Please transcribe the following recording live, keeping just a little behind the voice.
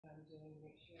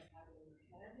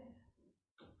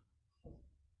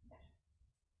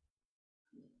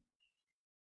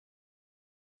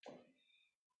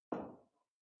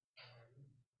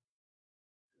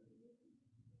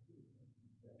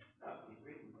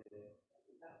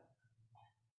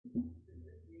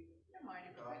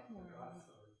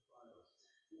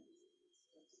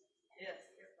Yes.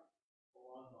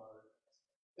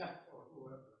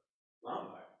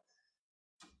 Lombard.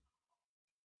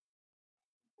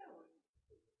 No.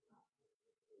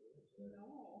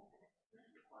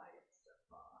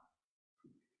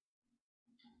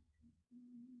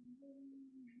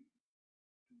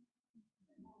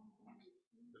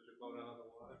 Put your boat out of the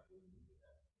water.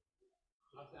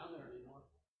 Not down there anymore.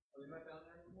 Oh, you're not down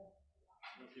there anymore?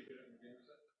 You keep it in the game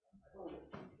set?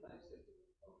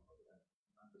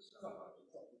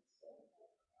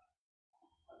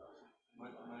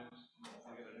 Mine's,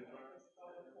 I get a new car?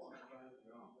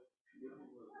 No.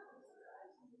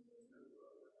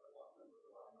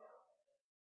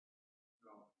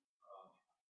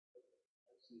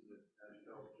 I see that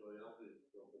Asheville, Philadelphia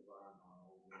built a barn on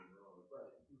Old Main Road.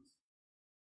 Right.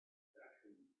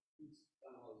 Actually, he's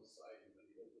done all his siding, but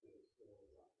he doesn't have his floors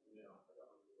on. Yeah.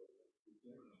 He's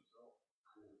doing it himself.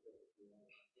 He's got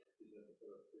to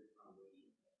put a big foundation.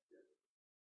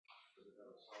 Because it got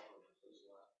a solid just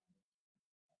left.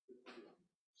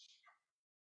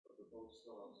 But the boat's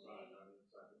still outside, not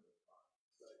inside the barn.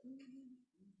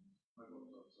 My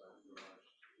boat's outside the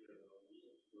garage.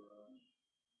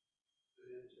 The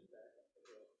engine back up the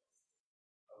hill.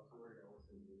 I was worried I was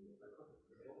going to do it. I put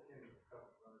the whole thing in the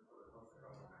cup running for the hook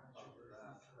on top of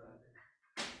that.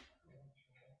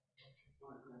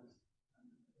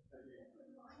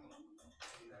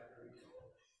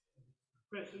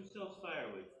 Chris, who sells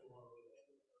firewood?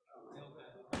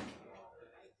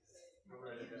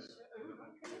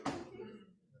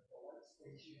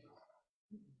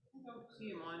 I don't see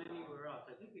him on anywhere else.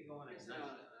 I think they go on at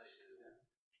night.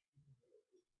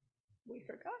 We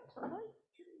forgot to light.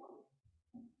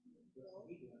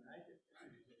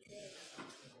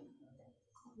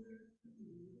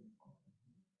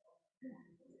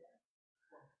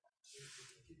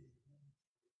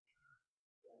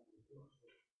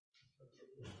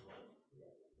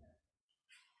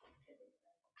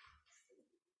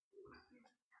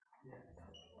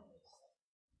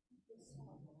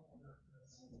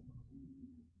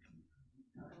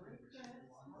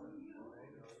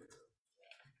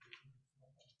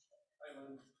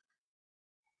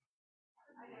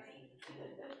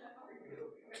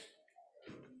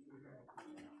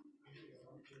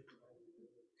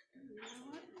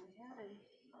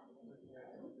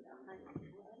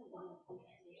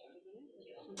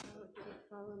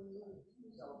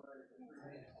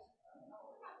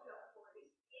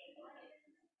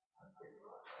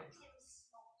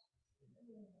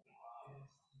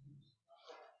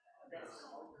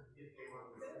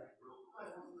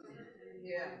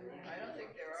 Yeah, I don't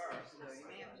think there are, so you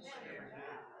may have to share.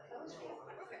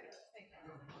 Okay, thank you.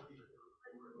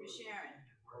 You're sharing.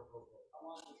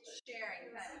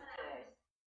 Sharing kind of day.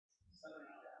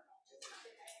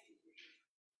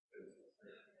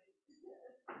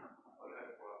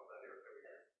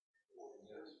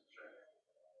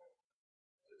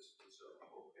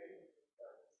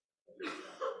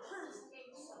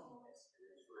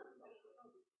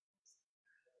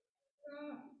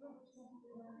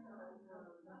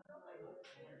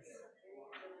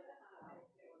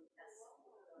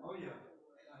 Oh, yeah.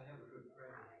 I have a good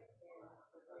friend.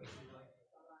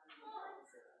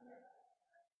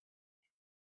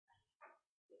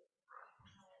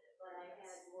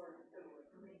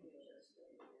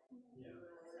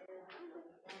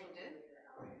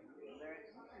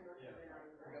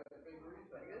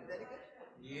 Very good.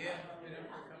 Yeah, been in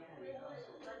for a couple of weeks.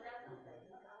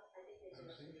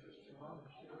 That's interesting.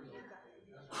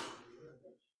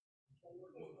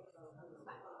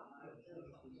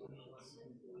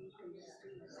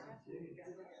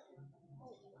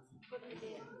 What we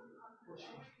did.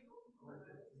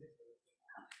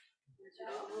 I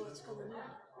don't know what's coming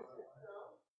up.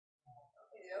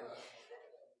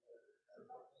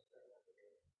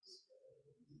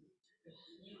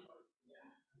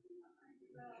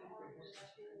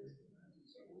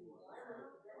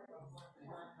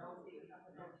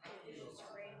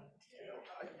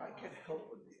 I can help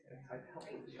with the, I help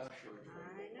with the ushering.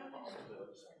 I know. I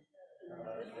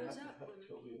have to help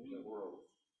till the end of the world.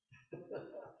 But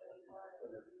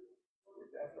if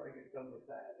after I get done with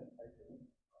that, I can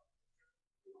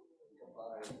come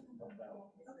by and help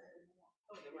out.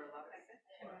 Oh, there were a lot back then?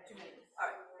 All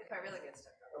right, if I really get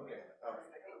stuck. Okay, all right.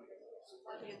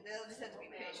 They'll just have to be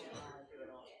patient while I do it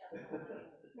all.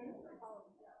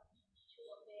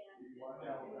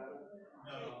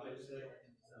 No, I said,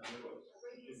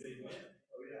 if they win,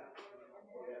 Oh, yeah.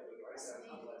 Oh, yeah, but I said,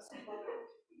 I'm less.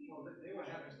 well, they were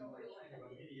having like kind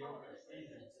of a mediocre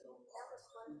season, so. That was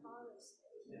my father's.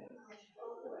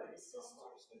 Both of my sisters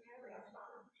married.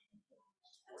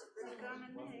 That's a pretty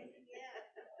common name. We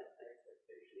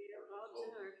have Bobs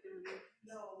in our family.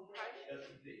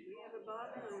 We have a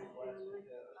Bob in our family.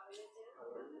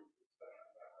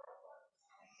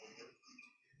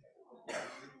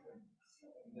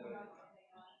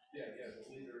 Yeah, yeah, the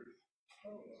leader.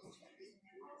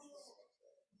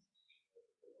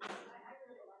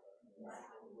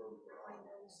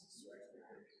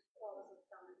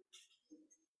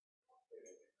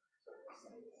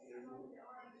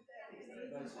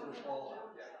 Nice little fall.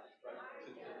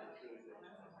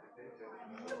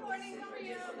 Good morning, how are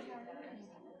you?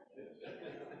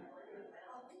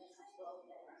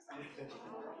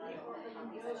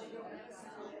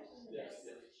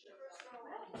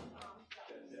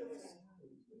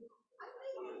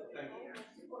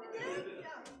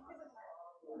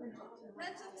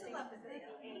 Mental telepathy.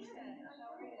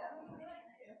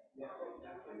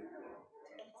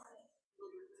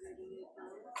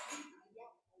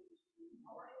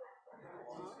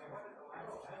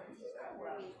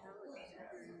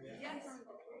 Yes.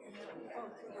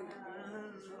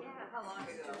 How long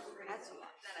ago? That's a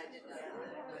lot. Then I did not know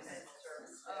that.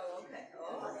 Oh, okay.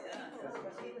 Oh, yeah.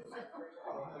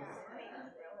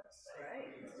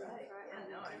 Right, right. Yeah,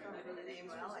 no, I remember the name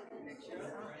well. I can picture it.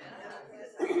 Yeah.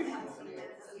 Did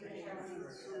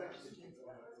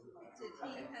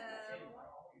he have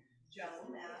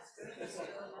Joan ask her to still?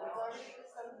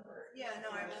 Yeah, no,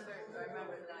 I remember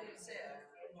the night you said.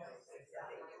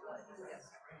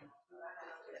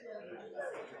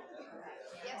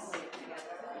 Yes. Yes.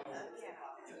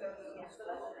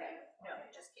 No,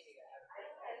 just kidding.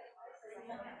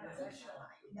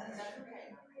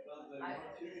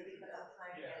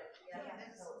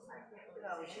 No,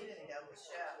 she didn't go with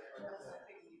chef.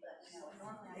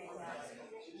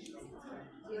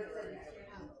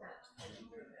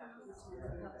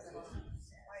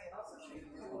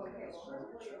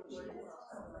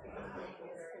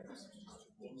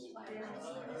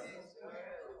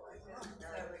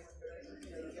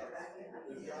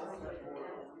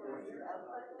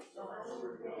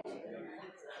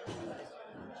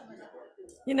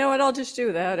 You know what, I'll just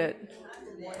do that at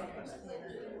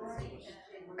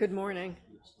good morning.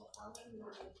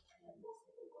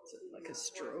 Is it like a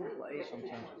strobe light?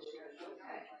 Sometimes it's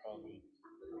probably.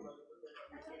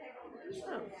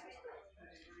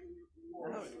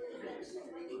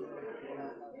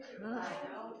 Oh.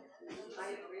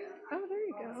 Oh, there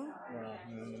you go. Well,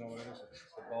 you know what it is? It's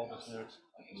the bulb is near its,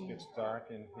 it gets dark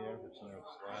in here, it's near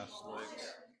its last legs.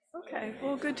 Okay,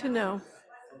 well, good to know.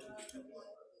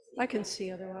 I can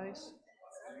see otherwise.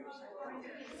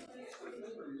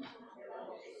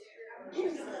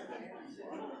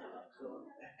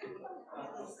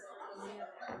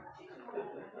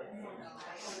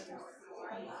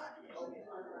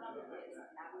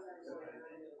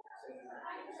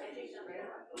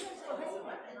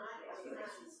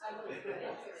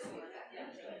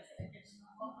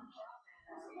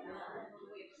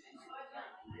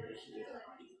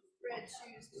 Red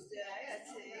shoes today, I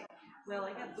see. Well,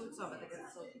 I got boots on, but they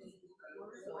got so I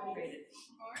traded.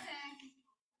 Morning.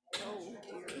 Oh,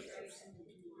 dear.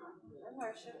 Hi,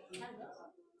 Marcia.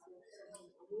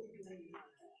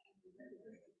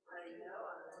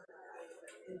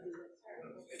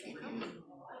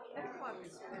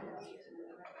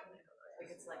 Like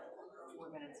it's like 4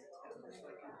 minutes to 2, so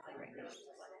I can play right now.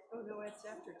 Oh, no, it's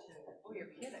after 10. Oh, you're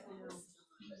kidding.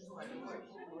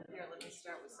 Here, let me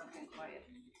start with something quiet.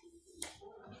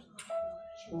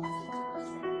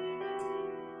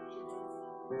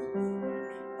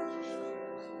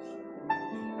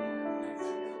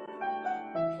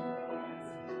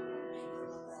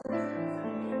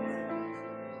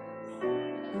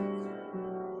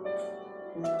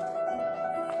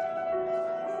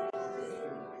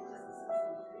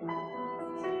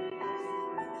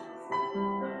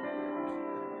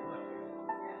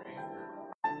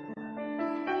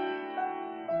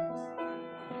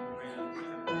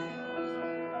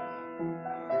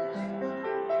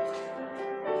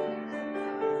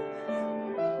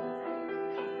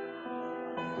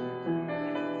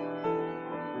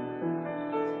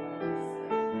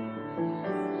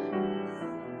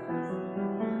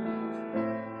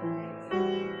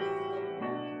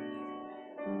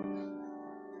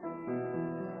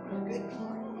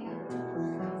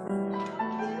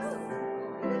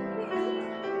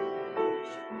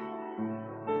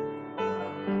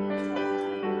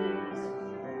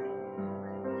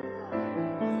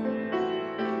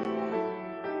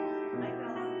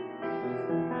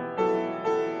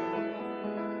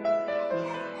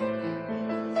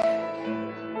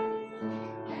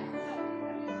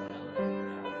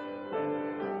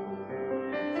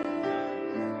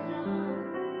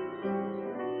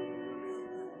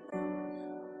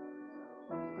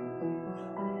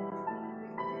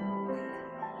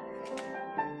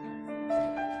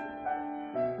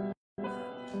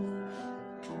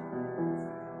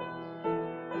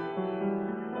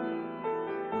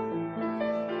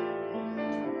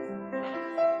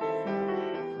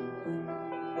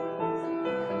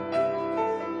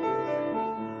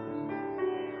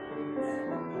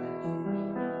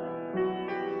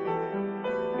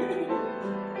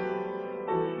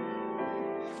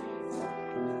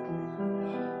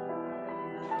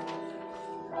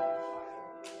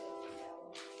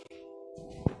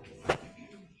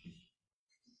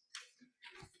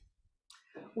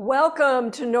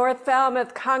 Welcome to North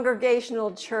Falmouth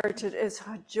Congregational Church. It is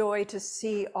a joy to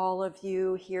see all of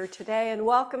you here today, and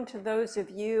welcome to those of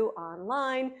you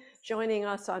online joining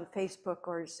us on Facebook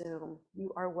or Zoom.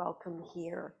 You are welcome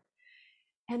here.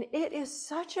 And it is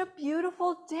such a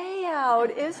beautiful day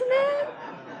out, isn't it?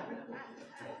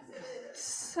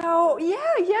 So,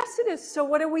 yes it is. So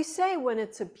what do we say when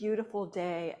it's a beautiful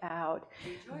day out?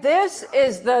 This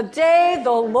is the day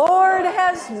the Lord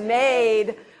has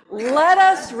made. Let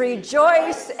us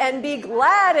rejoice and be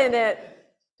glad in it.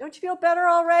 Don't you feel better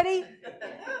already?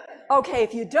 Okay,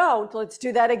 if you don't, let's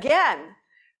do that again.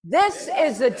 This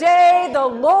is the day the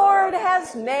Lord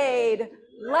has made.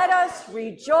 Let us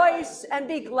rejoice and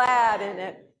be glad in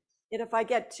it. And if I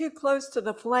get too close to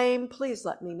the flame, please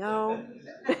let me know.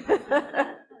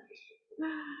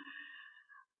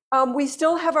 We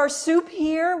still have our soup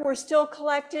here. We're still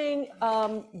collecting.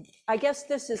 I guess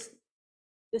this is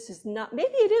not,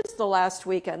 maybe it is the last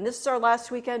weekend. This is our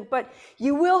last weekend, but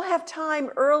you will have time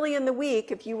early in the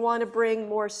week if you want to bring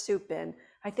more soup in.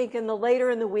 I think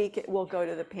later in the week, it will go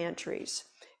to the pantries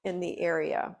in the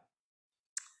area.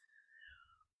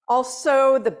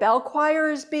 Also, the bell choir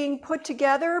is being put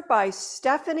together by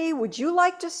Stephanie. Would you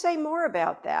like to say more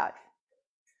about that?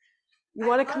 You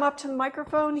want to come up to the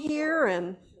microphone here,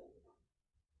 and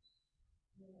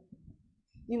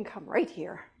you can come right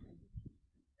here.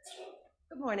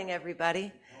 Good morning,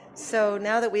 everybody. So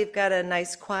now that we've got a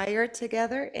nice choir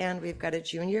together and we've got a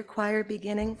junior choir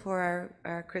beginning for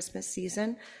our Christmas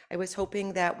season, I was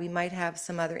hoping that we might have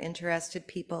some other interested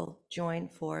people join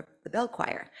for the bell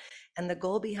choir. And the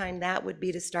goal behind that would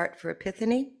be to start for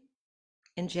Epiphany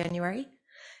in January.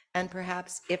 And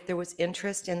perhaps if there was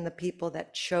interest in the people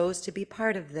that chose to be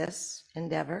part of this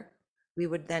endeavor, we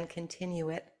would then continue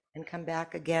it and come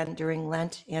back again during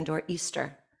Lent and or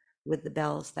Easter with the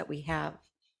bells that we have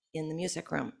in the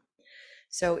music room.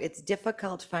 So it's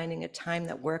difficult finding a time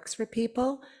that works for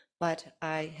people, but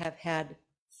I have had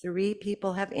 3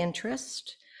 people have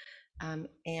interest.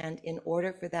 And in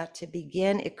order for that to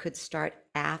begin, it could start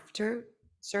after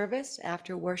service,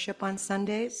 after worship on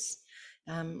Sundays.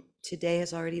 Today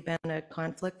has already been a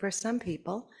conflict for some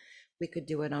people. We could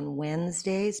do it on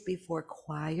Wednesdays before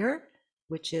choir,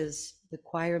 which is the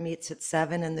choir meets at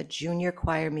 7 and the junior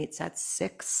choir meets at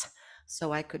 6.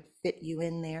 So I could fit you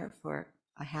in there for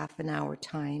a half an hour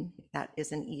time, if that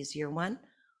is an easier one,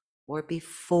 or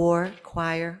before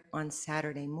choir on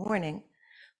Saturday morning,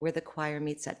 where the choir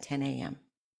meets at 10 a.m.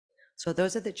 So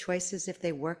those are the choices if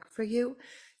they work for you.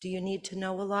 Do you need to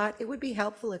know a lot? It would be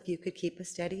helpful if you could keep a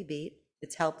steady beat.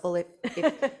 It's helpful if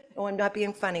oh, I'm not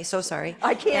being funny, so sorry.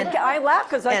 I laugh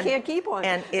because I can't keep one.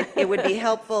 And it would be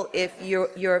helpful if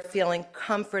you're feeling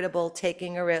comfortable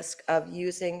taking a risk of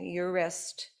using your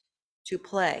wrist to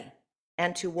play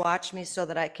and to watch me so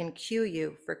that I can cue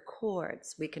you for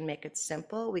chords. We can make it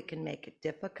simple, we can make it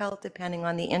difficult depending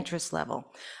on the interest level.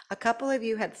 A couple of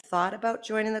you had thought about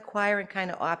joining the choir and kind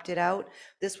of opted out.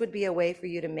 This would be a way for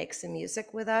you to make some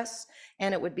music with us,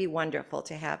 and it would be wonderful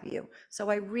to have you. So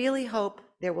I really hope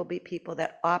there will be people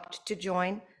that opt to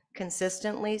join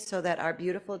consistently so that our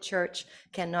beautiful church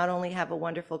can not only have a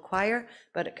wonderful choir,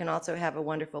 but it can also have a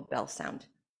wonderful bell sound.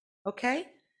 Okay?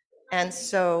 And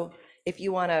so if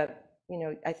you want to,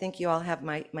 I think you all have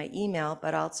my email,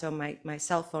 but also my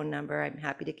cell phone number. I'm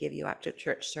happy to give you after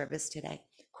church service today.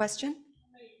 Question?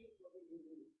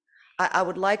 I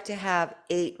would like to have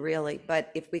 8 really,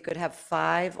 but if we could have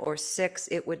 5 or 6,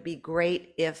 it would be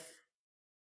great if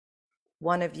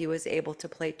one of you is able to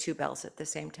play 2 bells at the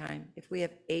same time. If we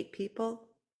have 8 people,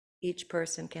 each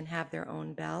person can have their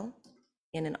own bell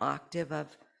in an octave of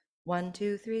 1,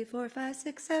 2, 3, 4, 5,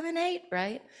 6, 7, 8,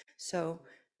 right? So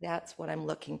that's what I'm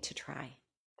looking to try.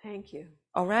 Thank you.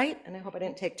 All right, and I hope I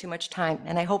didn't take too much time,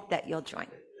 and I hope that you'll join.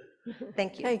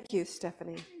 Thank you. Thank you,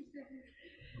 Stephanie.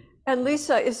 And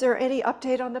Lisa, is there any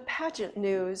update on the pageant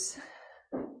news?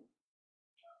 A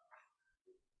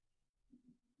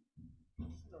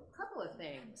couple of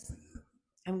things.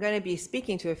 I'm going to be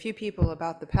speaking to a few people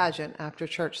about the pageant after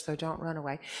church, so don't run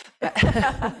away.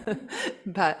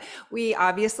 But we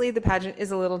obviously, the pageant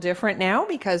is a little different now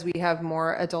because we have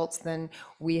more adults than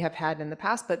we have had in the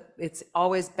past, but it's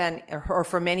always been, or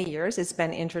for many years, it's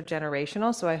been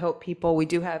intergenerational. So I hope people, we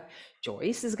do have,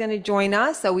 Joyce is going to join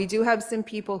us. So we do have some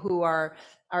people who are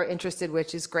interested,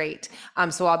 which is great.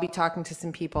 So I'll be talking to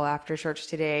some people after church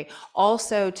today.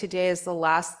 Also, today is the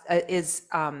last,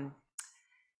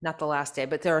 not the last day,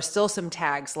 but there are still some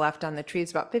tags left on the tree.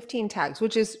 It's about 15 tags,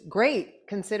 which is great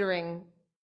considering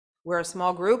we're a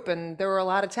small group and there were a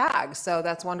lot of tags, so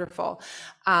that's wonderful.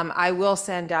 I will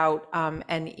send out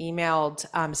an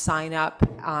emailed sign up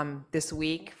this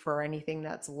week for anything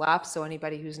that's left, so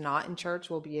anybody who's not in church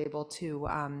will be able to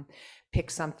pick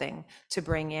something to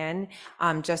bring in.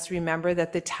 Just remember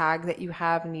that the tag that you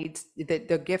have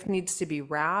the gift needs to be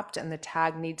wrapped and the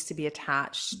tag needs to be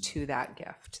attached to that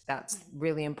gift. That's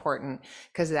really important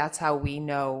because that's how we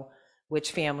know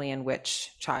which family and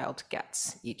which child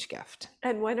gets each gift.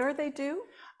 And when are they due?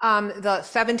 The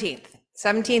 17th.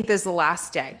 17th is the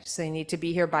last day, so you need to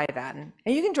be here by then.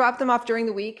 And you can drop them off during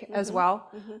the week as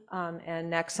well, and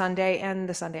next Sunday and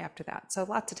the Sunday after that. So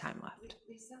lots of time left.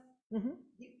 Lisa, Mhm.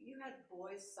 you had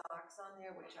boys' socks on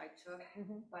there, which I took,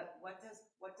 but what does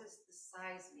the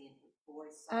size mean for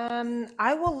boys' socks?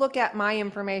 I will look at my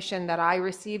information that I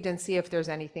received and see if there's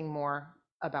anything more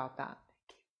about that.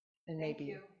 And Thank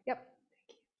maybe, you. yep.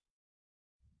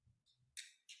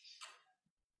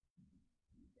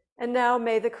 And now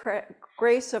may the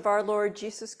grace of our Lord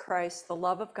Jesus Christ, the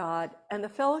love of God, and the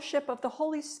fellowship of the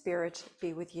Holy Spirit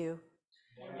be with you.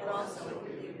 And also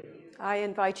with you. I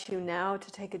invite you now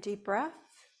to take a deep breath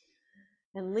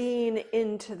and lean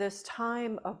into this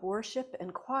time of worship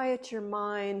and quiet your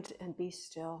mind and be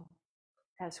still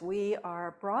as we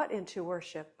are brought into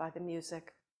worship by the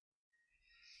music.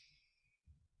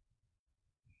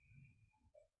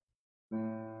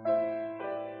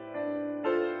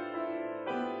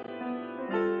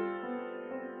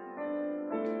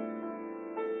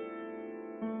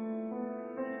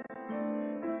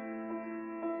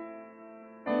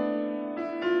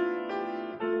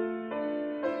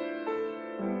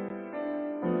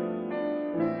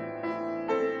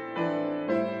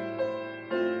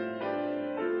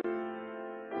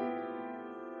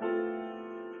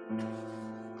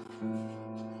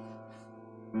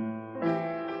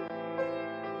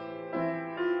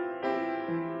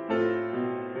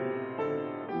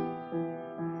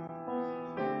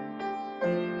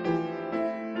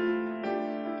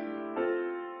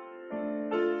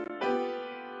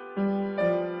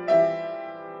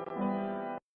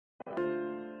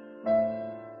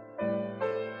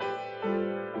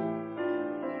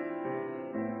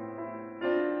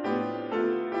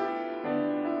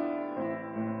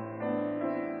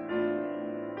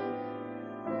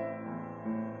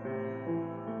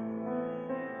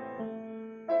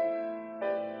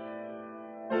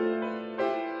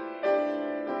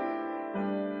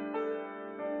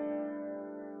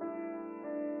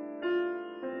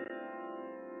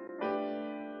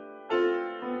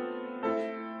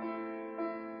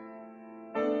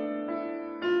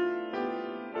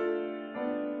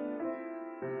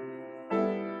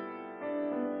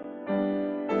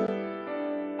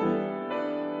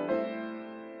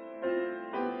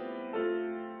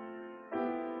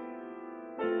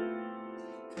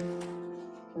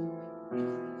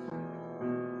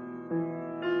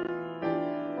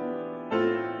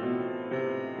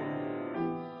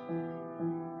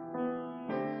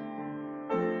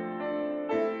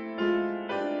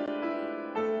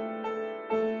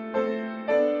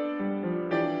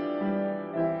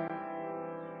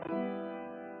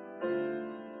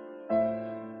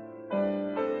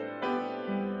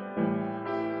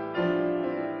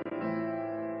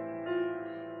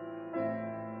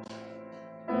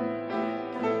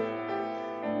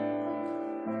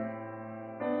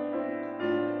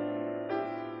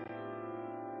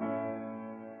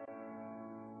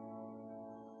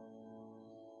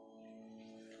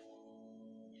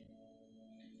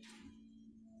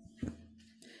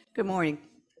 Good morning.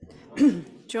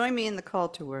 Join me in the call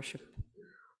to worship.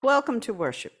 Welcome to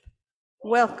worship.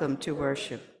 Welcome to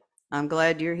worship. I'm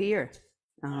glad you're here.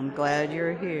 I'm glad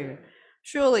you're here.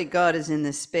 Surely God is in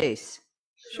this space.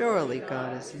 Surely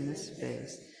God is in this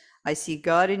space. I see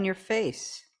God in your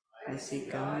face. I see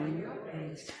God in your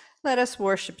face. Let us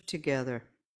worship together.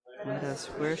 Let us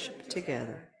worship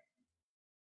together.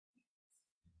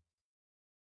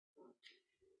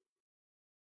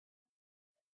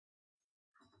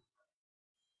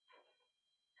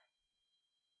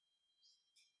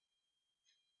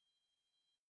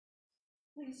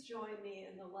 Please join me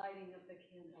in the lighting of the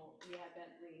candle, the Advent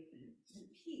wreath, and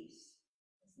peace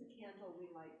is the candle we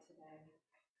light today.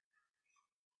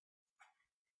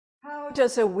 How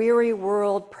does a weary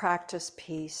world practice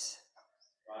peace?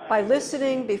 By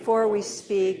listening before we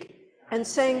speak and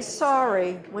saying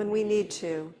sorry when we need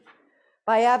to,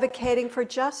 by advocating for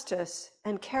justice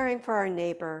and caring for our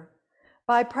neighbor,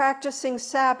 by practicing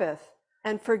Sabbath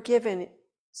and forgiving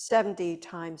 70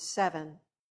 times 7,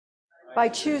 by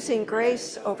choosing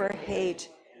grace over hate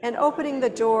and opening the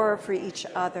door for each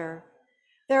other.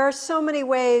 There are so many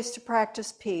ways to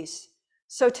practice peace,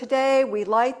 So today we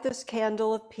light this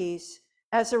candle of peace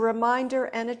as a reminder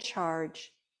and a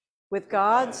charge. With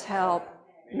God's help,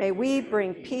 may we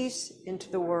bring peace into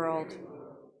the world.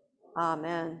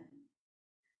 Amen.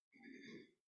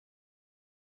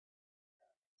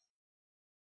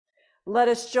 Let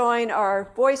us join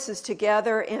our voices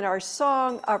together in our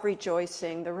song of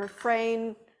rejoicing, the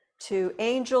refrain to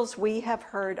Angels We Have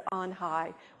Heard on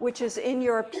High, which is in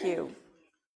your pew.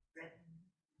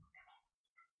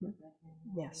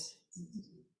 Yes.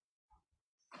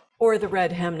 Or the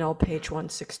red hymnal, page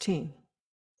 116.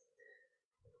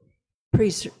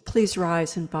 Please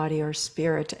rise in body or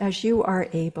spirit as you are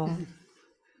able.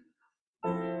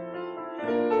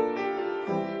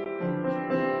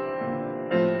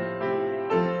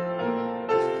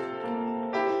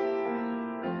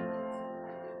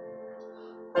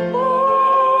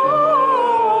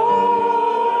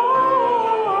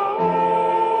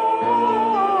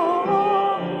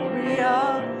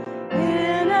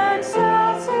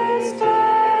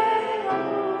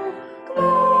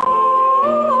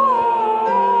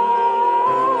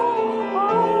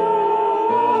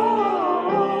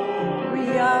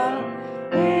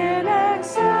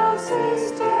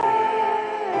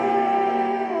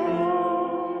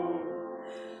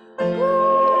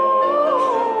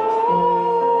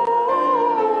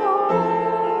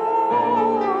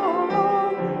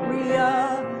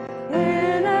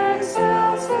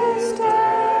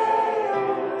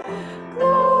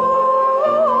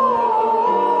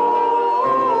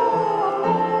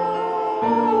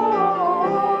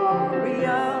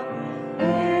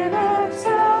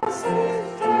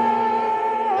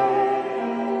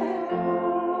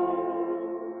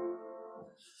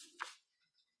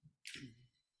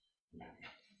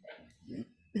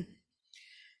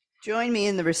 Join me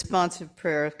in the responsive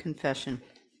prayer of confession.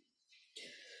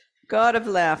 God of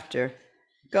laughter,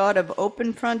 God of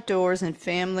open front doors and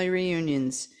family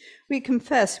reunions, we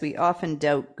confess we often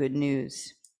doubt good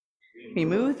news. We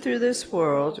move through this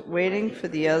world waiting for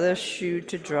the other shoe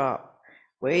to drop,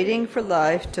 waiting for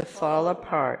life to fall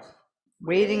apart,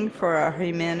 waiting for our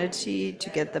humanity to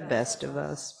get the best of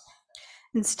us.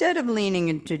 Instead of leaning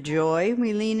into joy,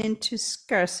 we lean into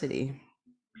scarcity.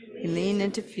 We lean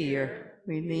into fear.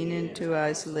 We lean into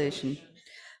isolation.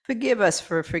 Forgive us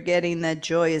for forgetting that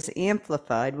joy is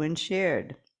amplified when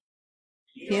shared.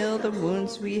 Heal the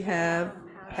wounds we have,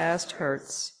 past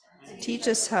hurts. Teach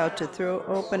us how to throw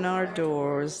open our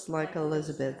doors like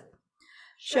Elizabeth.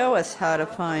 Show us how to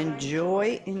find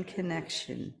joy in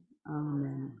connection.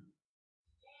 Amen.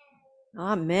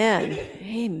 Amen.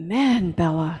 Amen,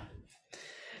 Bella.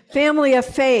 Family of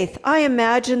faith, I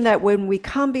imagine that when we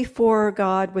come before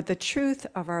God with the truth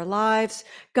of our lives,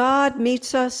 God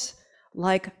meets us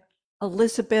like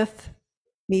Elizabeth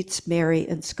meets Mary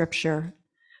in Scripture.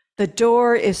 The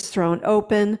door is thrown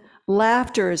open,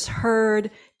 laughter is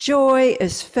heard, joy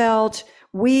is felt,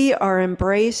 we are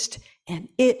embraced, and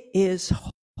it is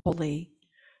holy.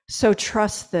 So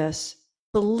trust this,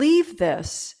 believe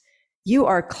this. You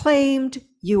are claimed,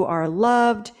 you are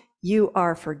loved, you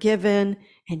are forgiven,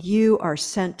 and you are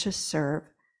sent to serve.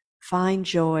 Find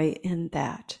joy in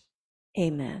that.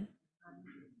 Amen.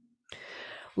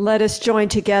 Let us join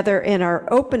together in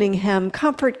our opening hymn,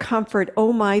 Comfort, Comfort,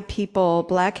 O My People,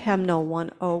 Black Hymnal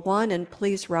 101, and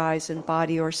please rise in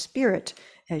body or spirit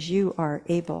as you are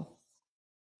able.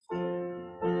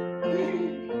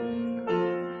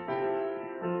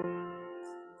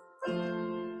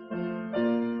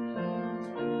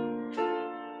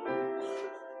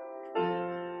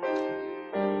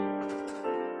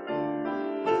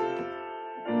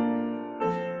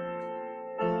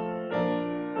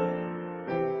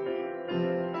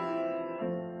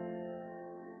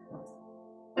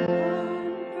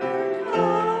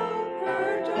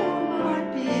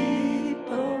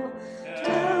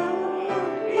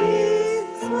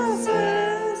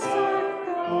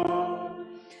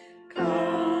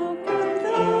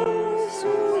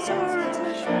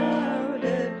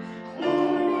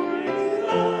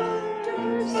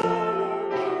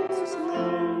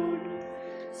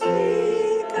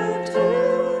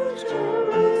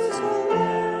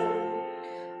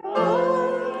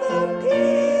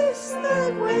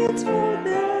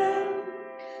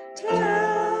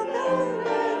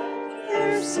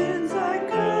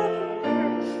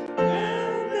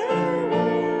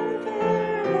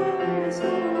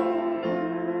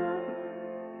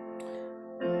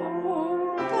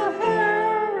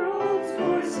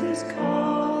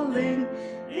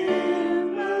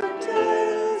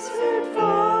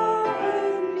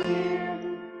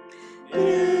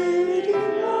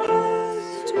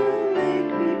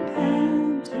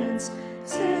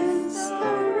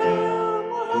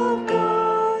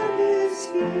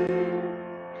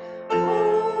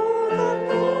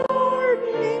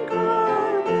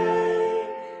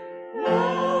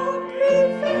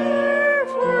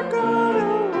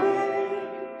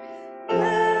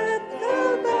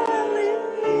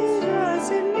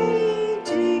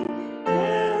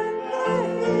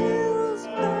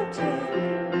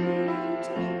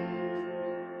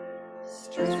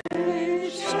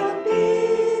 Strange shall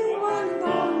be when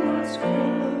thou must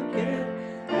crooked,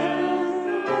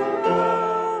 and the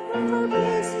love for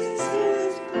business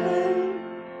is plain.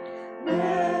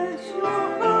 Let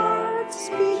your hearts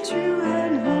be true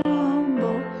and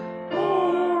humble,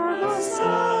 for the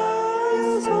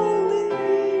Messiah's holy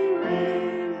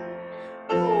reign.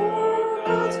 For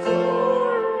God's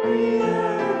glory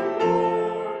and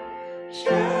more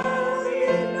shall be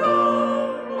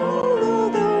known all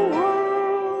over the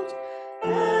world,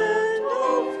 and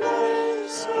all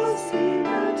flesh shall see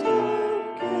the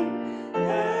token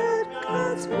that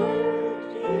God's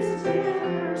word is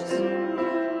never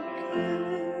spoken.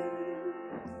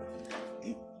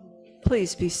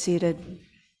 Please be seated.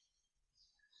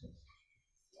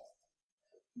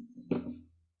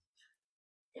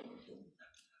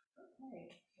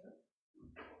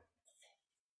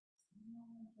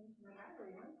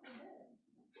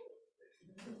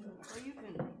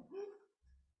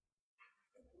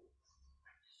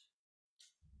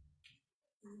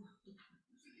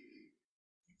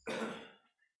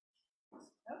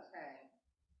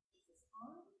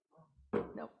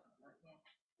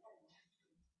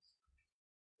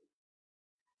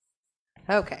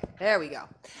 Okay, there we go.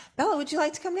 Bella, would you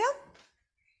like to come down?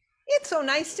 It's so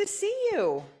nice to see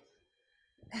you.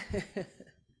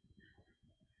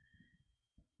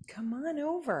 Come on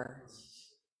over.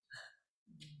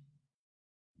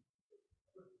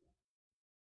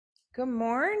 Good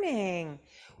morning.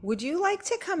 Would you like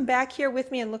to come back here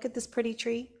with me and look at this pretty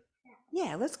tree?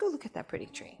 Yeah, let's go look at that pretty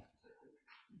tree.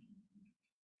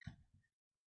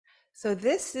 So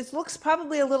this looks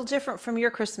probably a little different from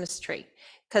your Christmas tree,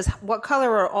 because what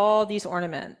color are all these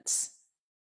ornaments?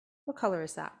 What color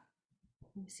is that?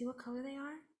 Let me see what color they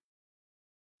are.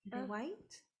 Are they white?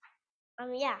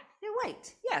 Yeah. They're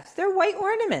white. Yes, they're white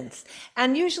ornaments.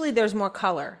 And usually there's more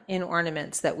color in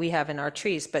ornaments that we have in our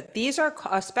trees, but these are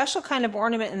a special kind of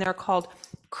ornament, and they're called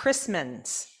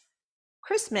Christmas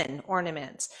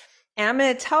ornaments. And I'm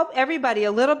going to tell everybody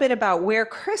a little bit about where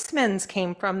Christmas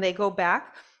came from. They go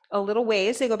back a little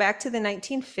ways. They go back to the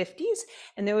 1950s,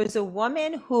 and there was a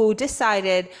woman who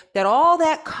decided that all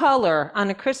that color on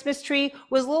a Christmas tree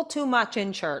was a little too much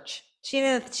in church. She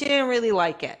didn't really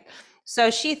like it. So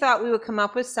she thought we would come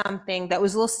up with something that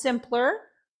was a little simpler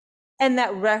and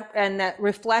that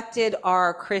reflected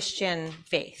our Christian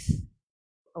faith.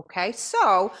 Okay,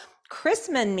 so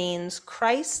Christmas means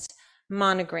Christ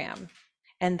monogram,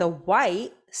 and the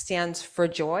white stands for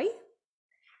joy,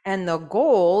 and the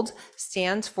gold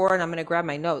stands for, and I'm going to grab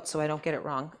my notes so I don't get it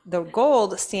wrong. The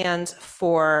gold stands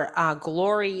for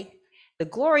glory, the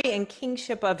glory and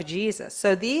kingship of Jesus.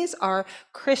 So these are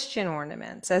Christian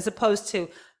ornaments as opposed to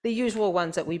the usual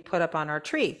ones that we put up on our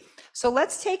tree. So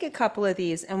let's take a couple of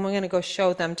these and we're going to go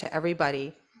show them to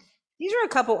everybody. These are a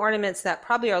couple ornaments that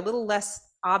probably are a little less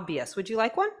obvious. Would you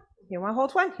like one? You want to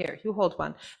hold one? Here, you hold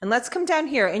one. And let's come down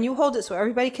here and you hold it so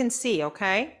everybody can see,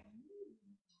 okay?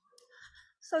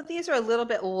 So these are a little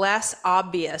bit less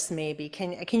obvious maybe.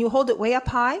 Can you hold it way up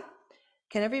high?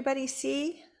 Can everybody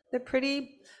see the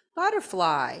pretty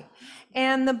butterfly?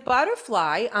 And the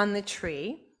butterfly on the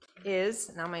tree is,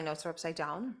 now my notes are upside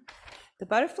down. The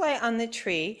butterfly on the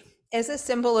tree is a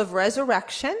symbol of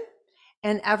resurrection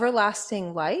and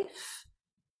everlasting life.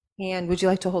 And would you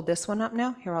like to hold this one up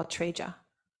now? Here, I'll trade you.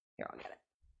 Here, I'll get it.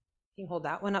 You hold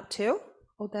that one up too.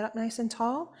 Hold that up nice and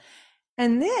tall.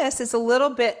 And this is a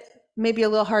little bit, maybe a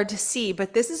little hard to see,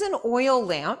 but this is an oil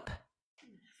lamp.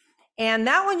 And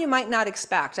that one you might not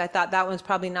expect. I thought that one's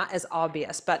probably not as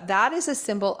obvious, but that is a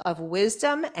symbol of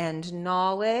wisdom and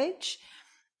knowledge.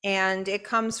 And it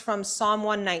comes from Psalm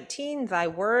 119, thy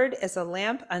word is a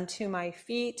lamp unto my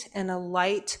feet and a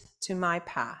light to my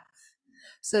path.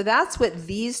 So that's what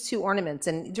these two ornaments,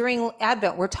 and during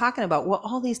Advent, we're talking about what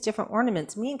all these different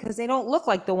ornaments mean, because they don't look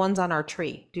like the ones on our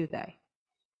tree, do they?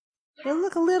 They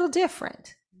look a little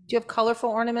different. Do you have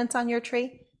colorful ornaments on your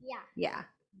tree? Yeah. Yeah.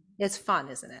 It's fun,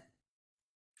 isn't it?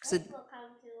 So, Blake will come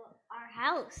to our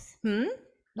house. hmm?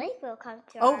 Blake will come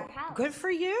to Oh, our house. good for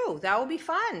you. That will be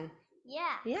fun.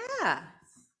 Yeah. Yeah.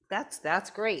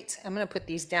 That's great. I'm going to put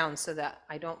these down so that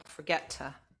I don't forget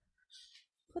to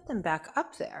put them back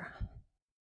up there.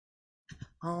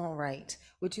 All right.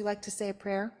 Would you like to say a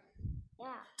prayer?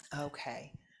 Yeah.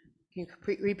 Okay. Can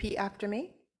you repeat after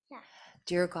me? Yeah.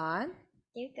 Dear God,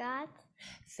 Dear God,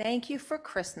 thank you for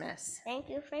Christmas, thank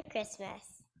you for Christmas.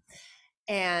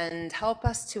 and help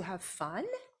us to have fun,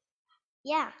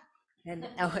 Yeah. and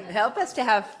help us to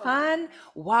have fun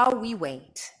while we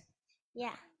wait.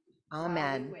 Yeah.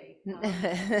 Amen.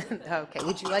 Okay.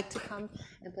 Would you like to come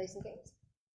and play some games?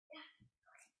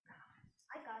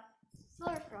 I got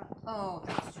storefront. Oh,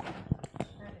 that's true.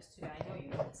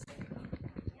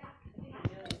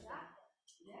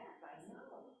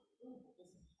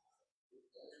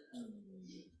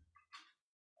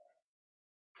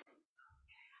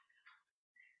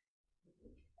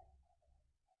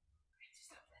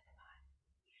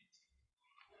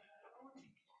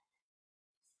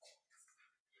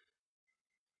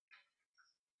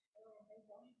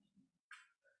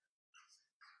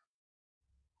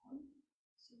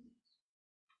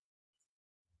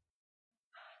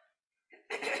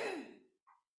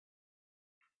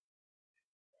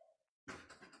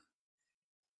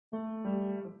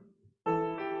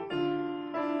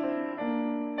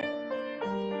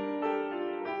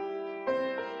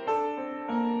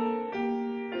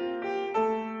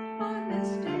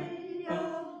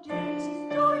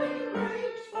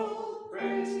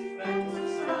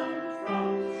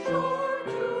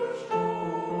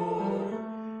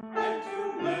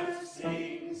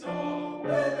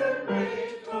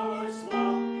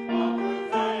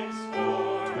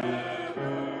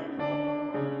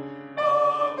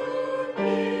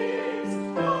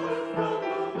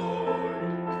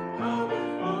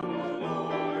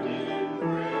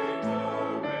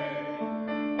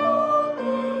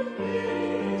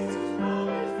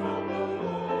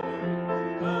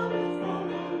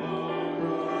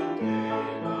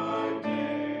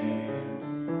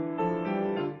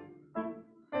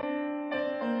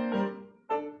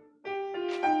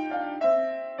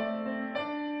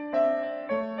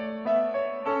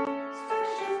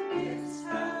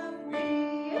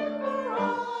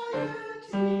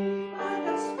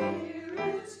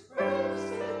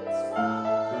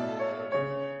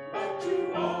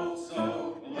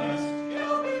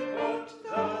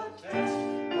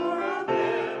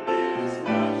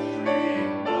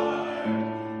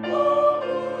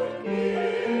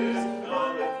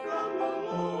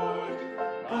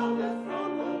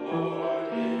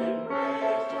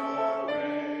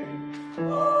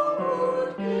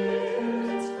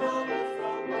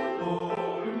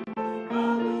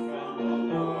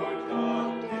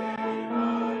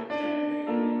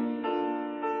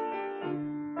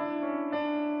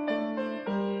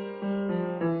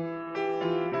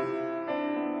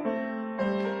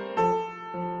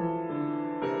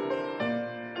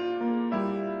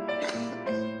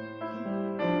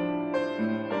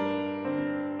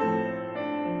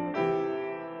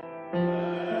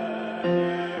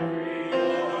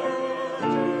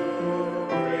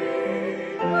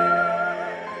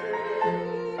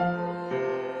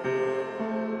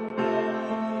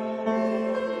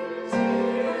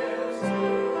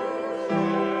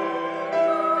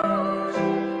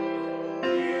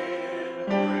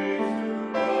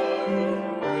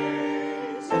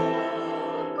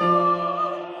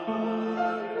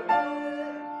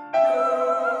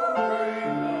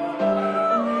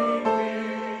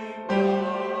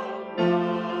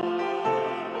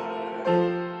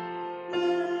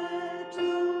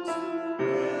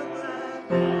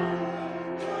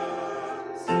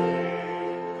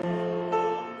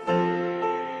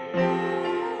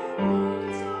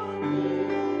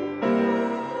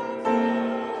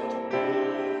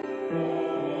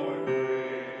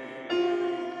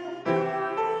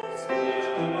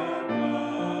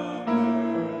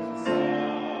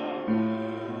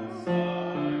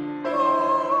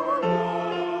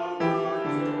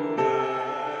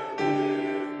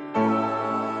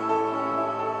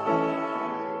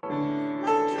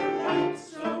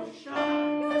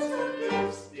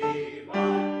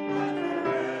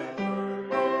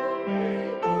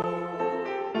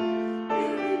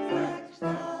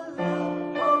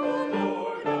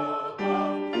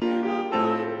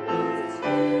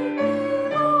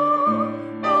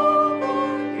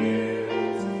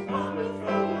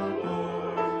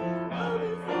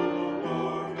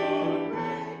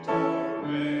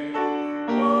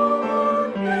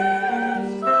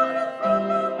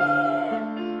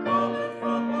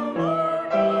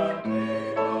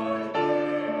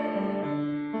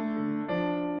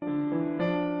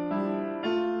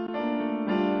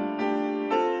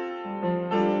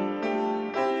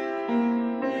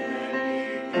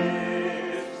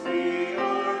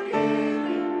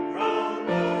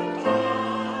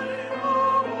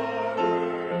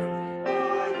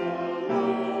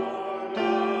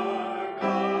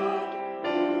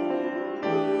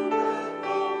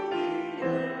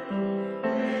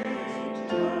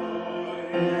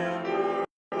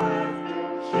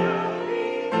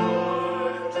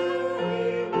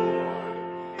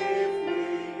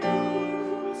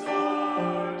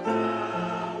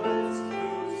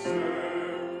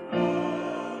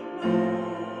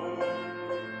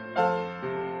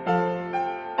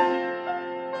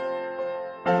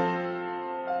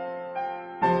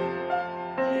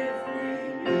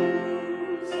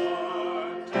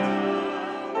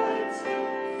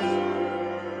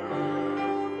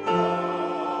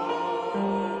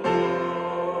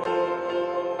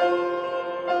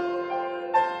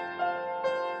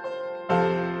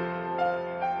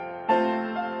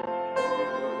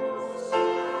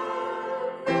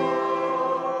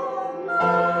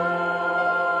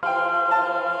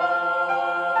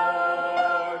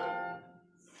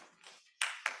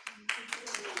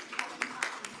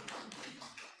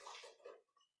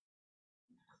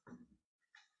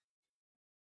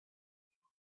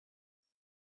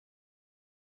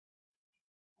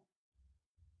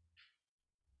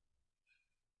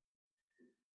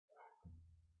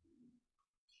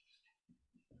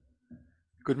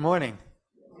 Good morning.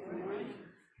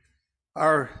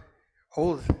 Our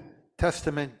Old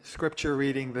Testament scripture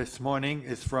reading this morning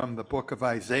is from the book of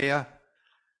Isaiah,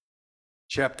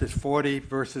 chapters 40,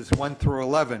 verses 1 through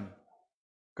 11.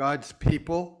 God's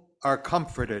people are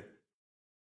comforted.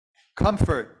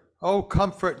 Comfort, oh,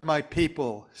 comfort my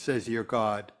people, says your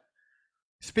God.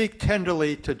 Speak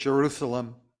tenderly to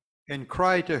Jerusalem and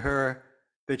cry to her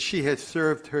that she has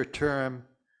served her term,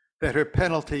 that her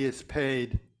penalty is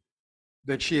paid,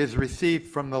 that she has received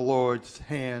from the Lord's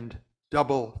hand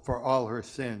double for all her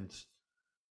sins.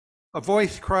 A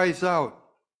voice cries out,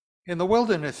 in the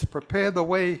wilderness, prepare the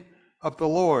way of the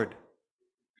Lord.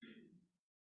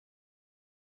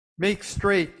 Make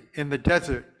straight in the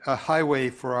desert a highway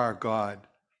for our God.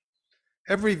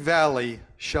 Every valley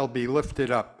shall be lifted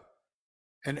up,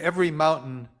 and every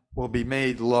mountain will be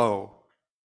made low.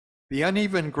 The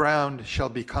uneven ground shall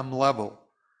become level,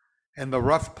 and the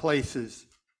rough places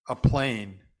a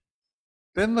plain.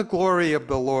 Then the glory of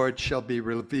the Lord shall be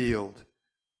revealed,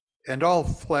 and all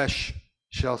flesh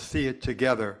shall see it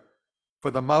together,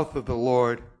 for the mouth of the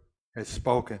Lord has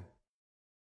spoken.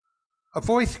 A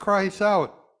voice cries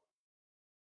out,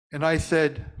 and I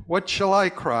said, what shall I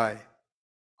cry?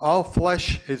 All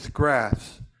flesh is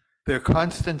grass, their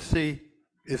constancy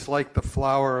is like the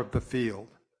flower of the field.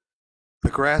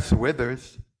 The grass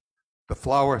withers, the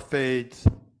flower fades,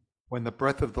 when the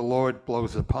breath of the Lord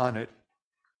blows upon it.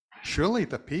 Surely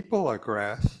the people are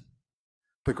grass.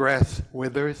 The grass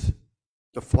withers,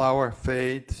 the flower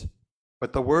fades,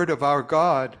 but the word of our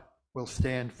God will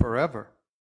stand forever.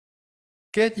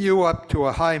 Get you up to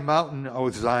a high mountain, O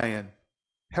Zion,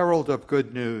 herald of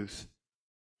good news.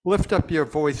 Lift up your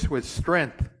voice with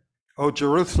strength, O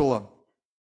Jerusalem,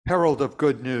 herald of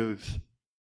good news.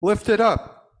 Lift it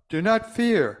up, do not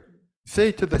fear.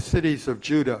 Say to the cities of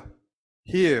Judah,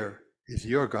 here is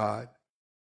your God.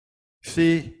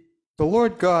 See, the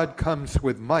Lord God comes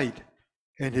with might,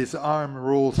 and his arm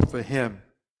rules for him.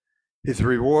 His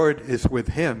reward is with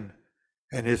him,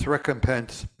 and his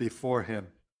recompense before him.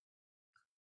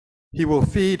 He will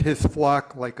feed his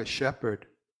flock like a shepherd.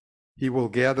 He will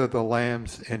gather the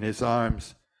lambs in his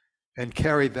arms and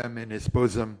carry them in his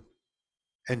bosom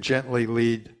and gently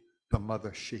lead the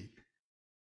mother sheep.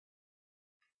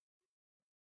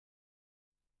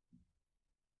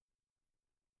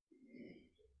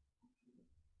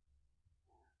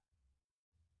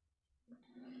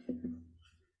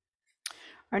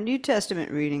 Our New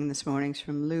Testament reading this morning is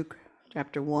from Luke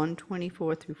chapter 1,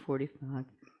 24 through 45.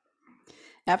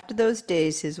 After those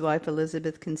days, his wife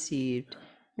Elizabeth conceived,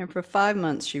 and for 5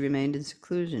 months she remained in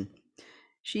seclusion.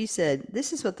 She said,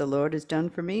 this is what the Lord has done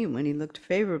for me when he looked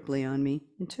favorably on me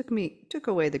and took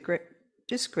away the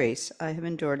disgrace I have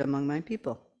endured among my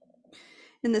people.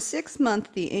 In the 6th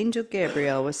month, the angel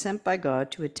Gabriel was sent by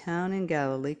God to a town in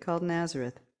Galilee called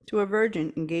Nazareth, to a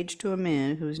virgin engaged to a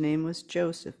man whose name was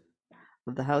Joseph,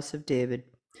 of the house of David.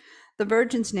 The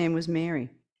virgin's name was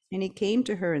Mary, and he came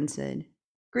to her and said,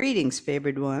 greetings,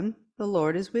 favored one, the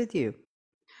Lord is with you.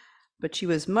 But she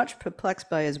was much perplexed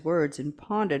by his words and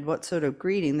pondered what sort of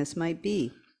greeting this might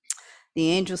be. The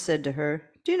angel said to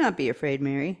her, do not be afraid,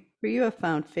 Mary, for you have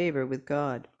found favor with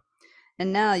God.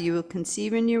 And now you will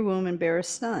conceive in your womb and bear a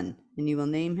son, and you will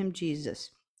name him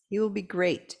Jesus. He will be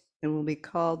great and will be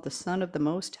called the Son of the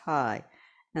Most High,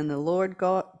 and the Lord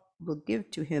God will give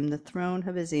to him the throne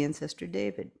of his ancestor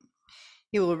David.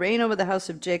 He will reign over the house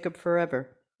of Jacob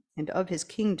forever, and of his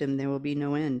kingdom there will be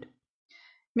no end.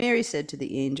 Mary said to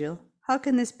the angel, how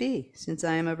can this be, since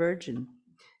I am a virgin?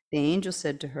 The angel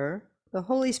said to her, the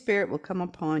Holy Spirit will come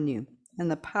upon you, and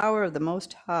the power of the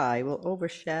Most High will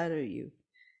overshadow you.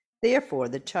 Therefore,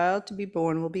 the child to be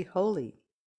born will be holy.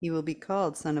 He will be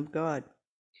called Son of God.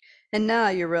 And now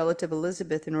your relative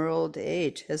Elizabeth in her old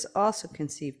age has also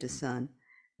conceived a son,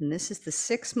 and this is the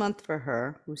 6th month for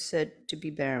her who's said to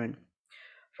be barren.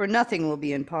 For nothing will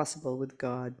be impossible with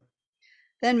God.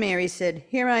 Then Mary said,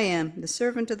 here I am, the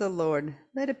servant of the Lord.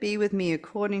 Let it be with me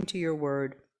according to your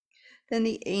word. Then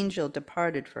the angel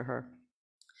departed for her.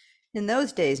 In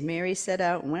those days Mary set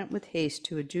out and went with haste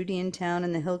to a Judean town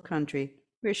in the hill country,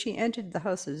 where she entered the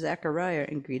house of Zechariah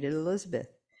and greeted Elizabeth.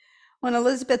 When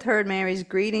Elizabeth heard Mary's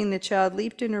greeting, the child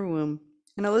leaped in her womb,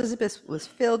 and Elizabeth was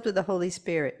filled with the Holy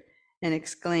Spirit and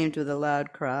exclaimed with a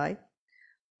loud cry,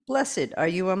 blessed are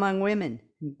you among women,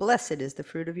 and blessed is the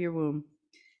fruit of your womb.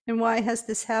 And why has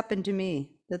this happened to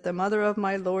me, that the mother of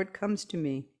my Lord comes to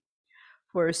me?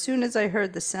 For as soon as I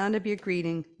heard the sound of your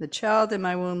greeting, the child in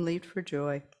my womb leaped for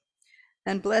joy.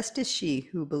 And blessed is she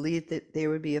who believed that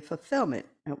there would be a fulfillment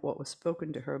of what was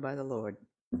spoken to her by the Lord.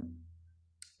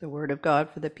 The word of God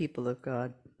for the people of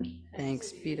God.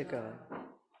 Thanks be to God.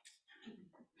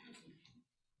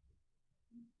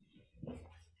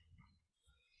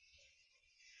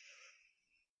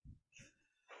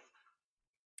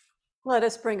 Let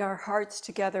us bring our hearts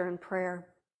together in prayer.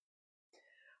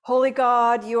 Holy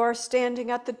God, you are standing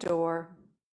at the door.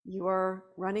 You are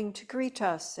running to greet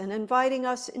us and inviting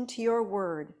us into your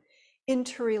word,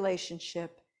 into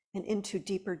relationship, and into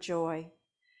deeper joy.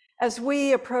 As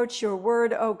we approach your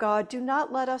word, O God, do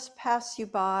not let us pass you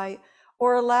by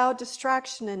or allow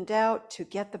distraction and doubt to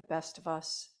get the best of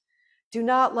us. Do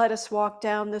not let us walk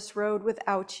down this road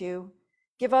without you.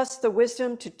 Give us the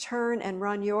wisdom to turn and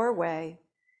run your way.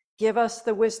 Give us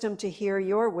the wisdom to hear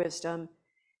your wisdom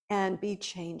and be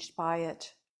changed by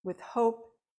it. With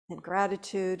hope and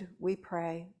gratitude, we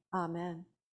pray. Amen.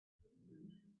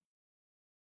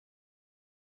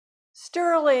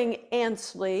 Sterling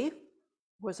Ansley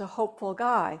was a hopeful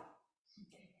guy.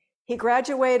 He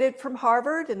graduated from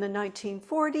Harvard in the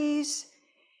 1940s.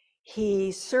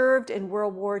 He served in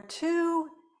World War II,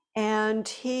 and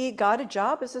he got a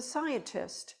job as a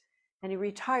scientist, and he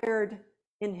retired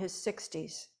in his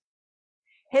 60s.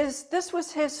 This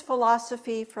was his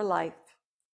philosophy for life.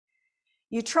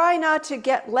 You try not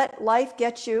to let life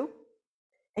get you,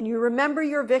 and you remember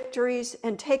your victories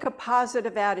and take a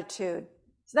positive attitude.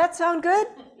 Does that sound good?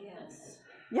 Yes.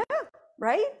 Yeah,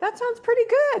 right? That sounds pretty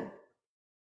good.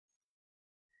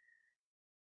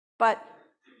 But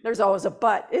there's always a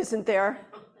but, isn't there?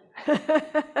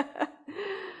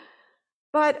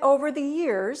 But over the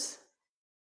years,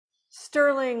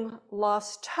 Sterling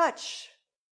lost touch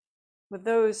with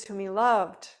those whom he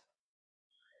loved.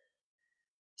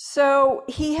 So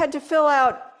he had to fill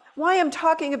out, why I'm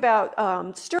talking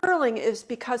about Sterling is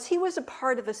because he was a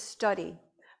part of a study,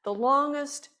 the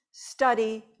longest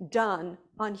study done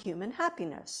on human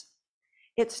happiness.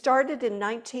 It started in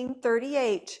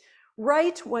 1938,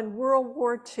 right when World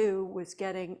War II was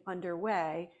getting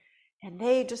underway, and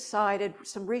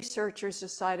some researchers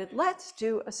decided, let's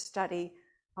do a study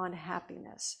on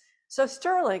happiness. So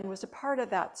Sterling was a part of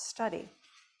that study.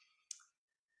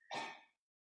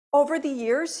 Over the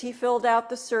years, he filled out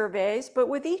the surveys, but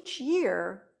with each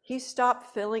year, he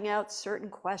stopped filling out certain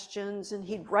questions and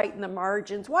he'd write in the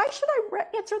margins, why should I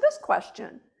answer this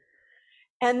question?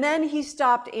 And then he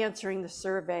stopped answering the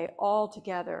survey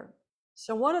altogether.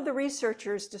 So one of the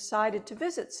researchers decided to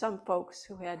visit some folks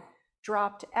who had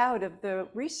dropped out of the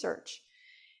research.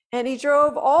 And he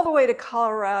drove all the way to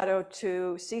Colorado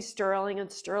to see Sterling,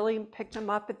 and Sterling picked him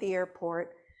up at the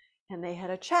airport, and they had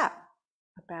a chat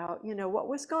about, what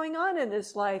was going on in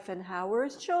his life and how were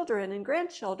his children and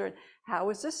grandchildren, how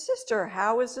was his sister,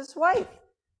 how was his wife?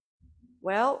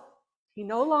 Well, he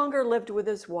no longer lived with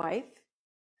his wife,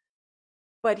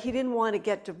 but he didn't want to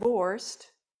get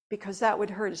divorced because that would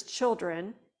hurt his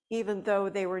children, even though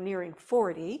they were nearing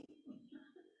 40.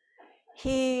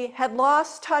 He had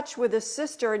lost touch with his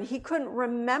sister and he couldn't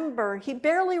remember, he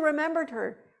barely remembered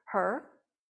her,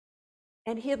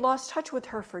 and he had lost touch with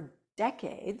her for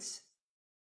decades.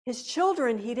 His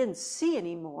children he didn't see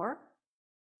anymore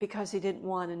because he didn't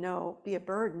want to be a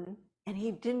burden, and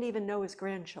he didn't even know his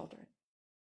grandchildren.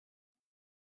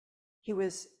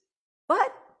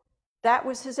 But that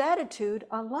was his attitude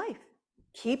on life.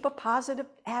 Keep a positive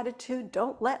attitude,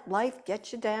 don't let life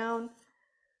get you down.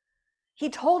 He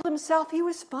told himself he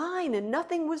was fine and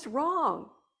nothing was wrong.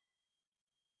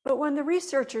 But when the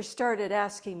researchers started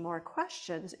asking more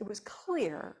questions, it was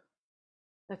clear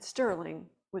that Sterling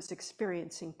was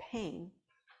experiencing pain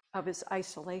of his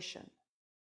isolation.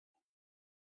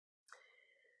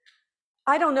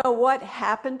 I don't know what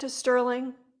happened to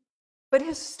Sterling, but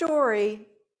his story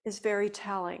is very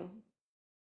telling.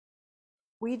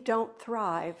 We don't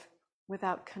thrive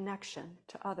without connection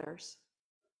to others.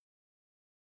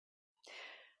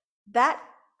 That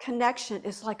connection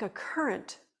is like a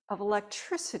current of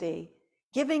electricity,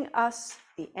 giving us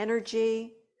the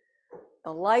energy,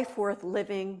 the life worth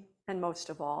living, and most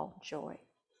of all, joy.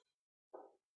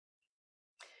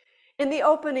 In the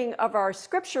opening of our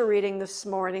scripture reading this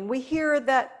morning, we hear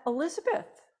that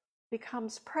Elizabeth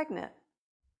becomes pregnant.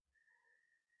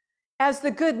 As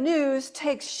the good news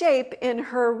takes shape in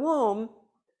her womb,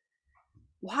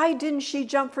 why didn't she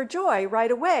jump for joy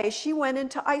right away? She went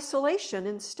into isolation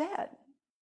instead.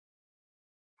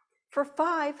 For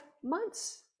 5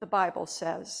 months, the Bible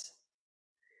says.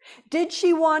 Did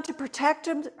she want to protect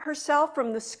herself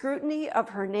from the scrutiny of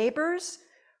her neighbors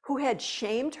who had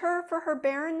shamed her for her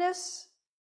barrenness?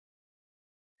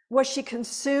 Was she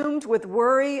consumed with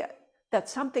worry that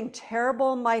something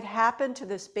terrible might happen to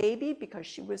this baby because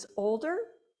she was older?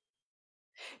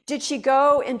 Did she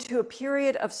go into a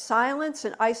period of silence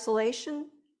and isolation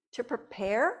to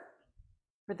prepare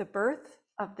for the birth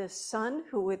of this son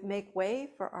who would make way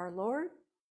for our Lord?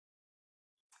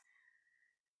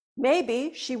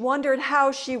 Maybe she wondered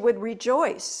how she would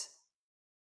rejoice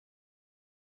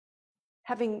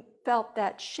having felt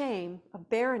that shame of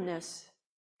barrenness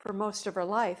for most of her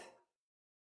life.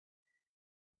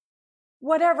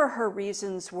 Whatever her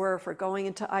reasons were for going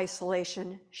into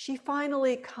isolation, she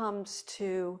finally comes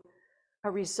to a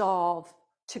resolve,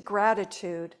 to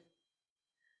gratitude.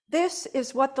 This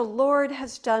is what the Lord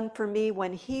has done for me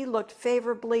when he looked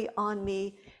favorably on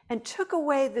me and took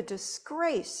away the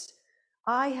disgrace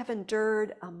I have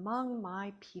endured among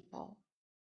my people.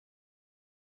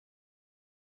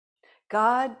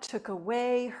 God took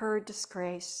away her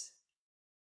disgrace.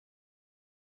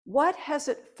 What has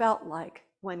it felt like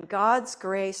when God's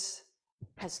grace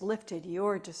has lifted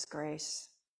your disgrace?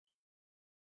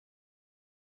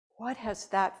 What has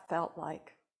that felt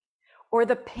like? Or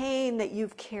the pain that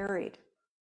you've carried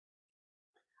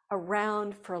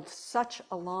around for such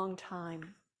a long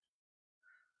time?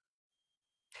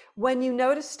 When you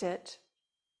noticed it,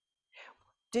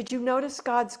 did you notice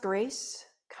God's grace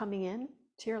coming in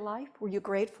to your life? Were you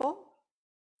grateful?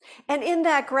 And in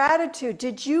that gratitude,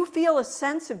 did you feel a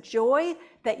sense of joy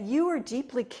that you were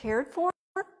deeply cared for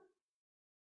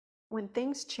when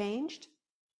things changed?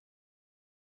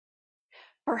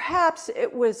 Perhaps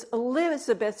it was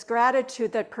Elizabeth's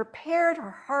gratitude that prepared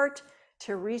her heart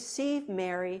to receive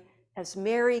Mary as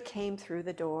Mary came through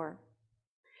the door.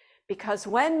 Because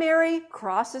when Mary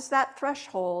crosses that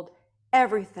threshold,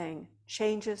 everything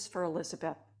changes for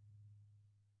Elizabeth.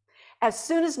 As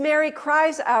soon as Mary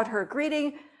cries out her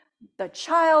greeting, the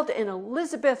child in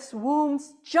Elizabeth's womb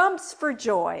jumps for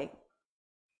joy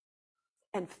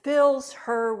and fills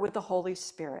her with the Holy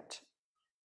Spirit.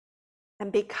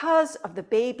 And because of the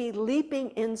baby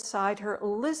leaping inside her,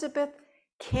 Elizabeth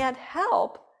can't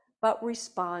help but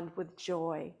respond with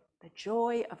joy. The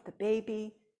joy of the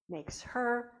baby makes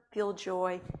her feel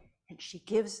joy, and she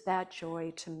gives that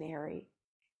joy to Mary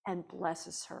and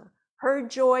blesses her. Her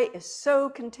joy is so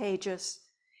contagious.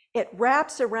 It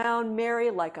wraps around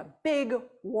Mary like a big,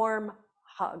 warm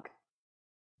hug.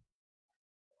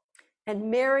 And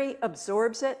Mary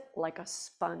absorbs it like a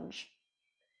sponge.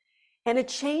 And it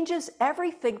changes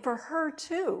everything for her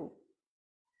too.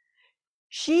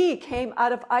 She came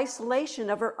out of isolation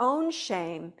of her own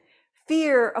shame,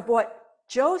 fear of what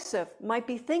Joseph might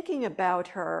be thinking about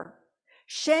her,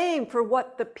 shame for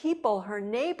what the people, her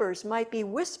neighbors, might be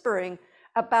whispering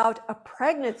about a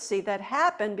pregnancy that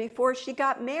happened before she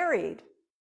got married.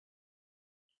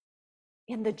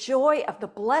 In the joy of the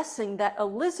blessing that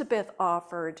Elizabeth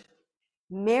offered,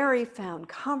 Mary found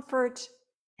comfort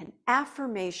and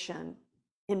affirmation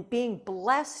in being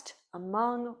blessed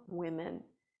among women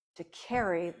to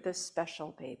carry this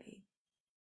special baby.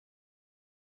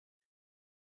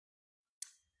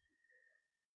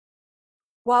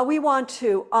 While we want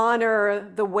to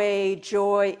honor the way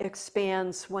joy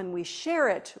expands when we share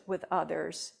it with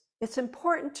others, it's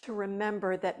important to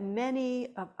remember that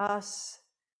many of us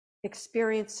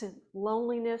experience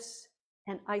loneliness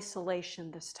and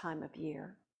isolation this time of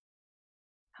year.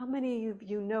 How many of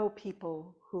you know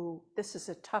people who this is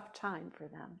a tough time for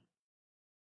them?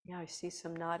 Yeah, I see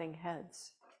some nodding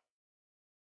heads.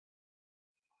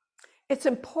 It's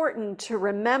important to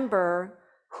remember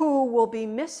who will be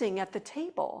missing at the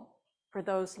table for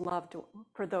those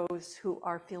who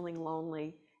are feeling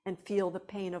lonely and feel the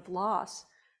pain of loss,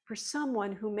 for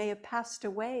someone who may have passed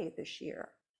away this year.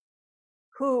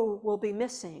 Who will be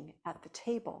missing at the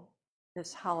table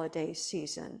this holiday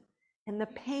season, and the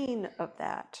pain of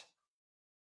that.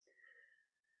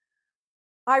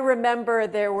 I remember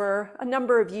there were a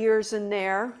number of years in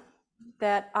there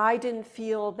that I didn't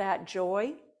feel that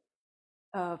joy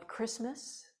of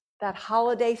Christmas, that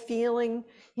holiday feeling.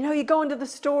 You know, you go into the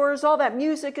stores, all that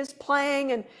music is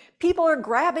playing and people are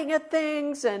grabbing at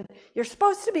things and you're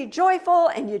supposed to be joyful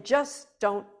and you just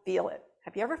don't feel it.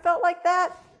 Have you ever felt like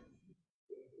that?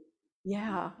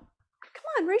 Yeah. Come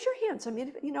on, raise your hands. I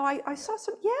mean, you know, I saw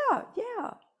some, yeah.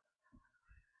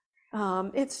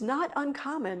 It's not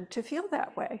uncommon to feel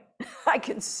that way. I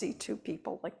can see two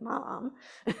people like Mom.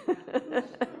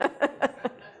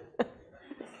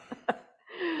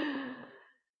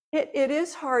 It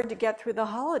is hard to get through the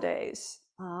holidays.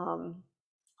 And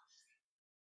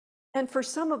for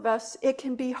some of us, it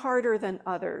can be harder than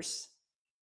others.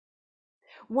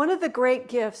 One of the great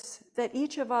gifts that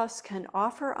each of us can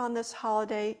offer on this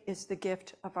holiday is the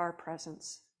gift of our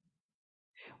presence.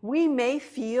 We may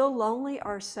feel lonely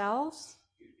ourselves,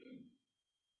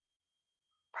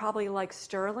 probably like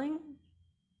Sterling,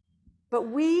 but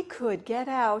we could get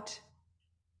out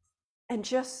and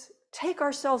just take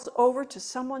ourselves over to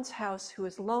someone's house who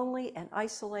is lonely and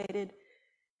isolated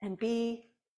and be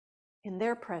in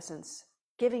their presence,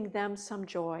 giving them some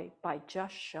joy by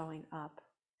just showing up.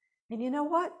 And you know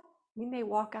what? we may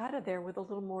walk out of there with a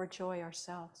little more joy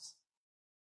ourselves.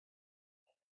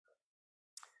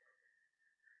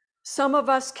 Some of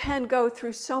us can go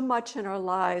through so much in our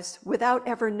lives without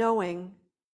ever knowing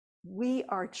we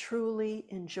are truly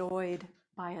enjoyed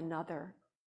by another.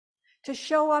 To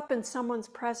show up in someone's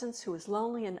presence who is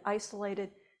lonely and isolated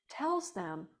tells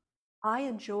them, I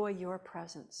enjoy your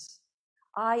presence.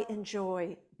 I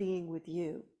enjoy being with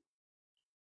you.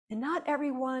 And not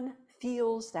everyone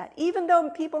feels that. Even though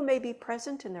people may be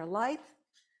present in their life,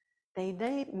 they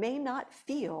may not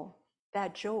feel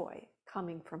that joy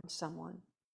coming from someone.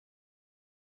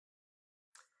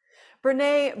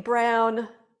 Brené Brown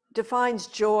defines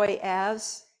joy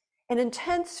as an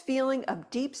intense feeling of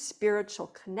deep spiritual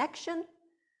connection,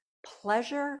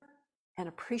 pleasure, and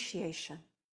appreciation.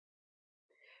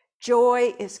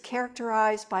 Joy is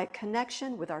characterized by a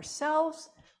connection with ourselves,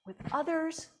 with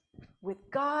others, with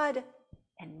God,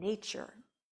 and nature.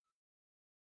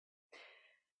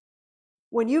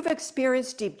 When you've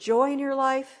experienced deep joy in your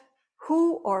life,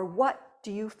 who or what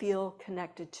do you feel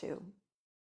connected to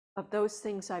of those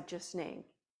things I've just named?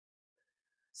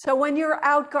 So when you're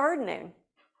out gardening,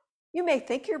 you may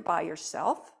think you're by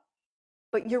yourself,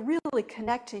 but you're really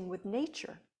connecting with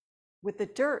nature, with the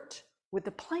dirt, with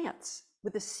the plants,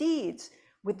 with the seeds,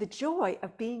 with the joy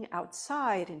of being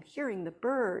outside and hearing the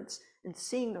birds and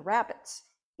seeing the rabbits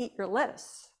eat your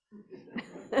lettuce.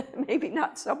 Maybe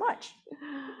not so much.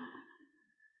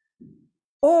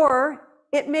 Or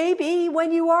it may be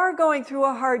when you are going through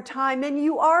a hard time and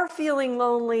you are feeling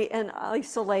lonely and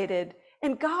isolated,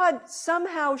 and God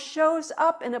somehow shows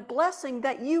up in a blessing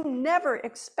that you never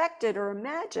expected or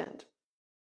imagined.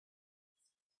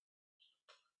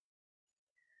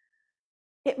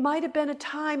 It might have been a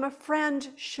time a friend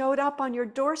showed up on your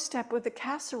doorstep with a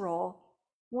casserole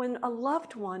when a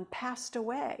loved one passed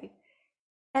away.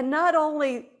 And not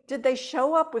only did they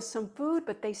show up with some food,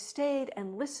 but they stayed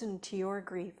and listened to your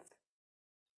grief.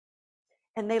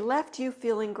 And they left you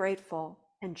feeling grateful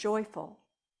and joyful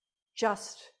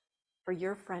just for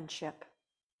your friendship.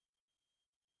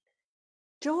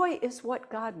 Joy is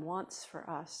what God wants for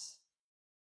us.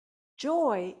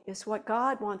 Joy is what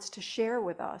God wants to share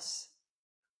with us.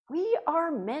 We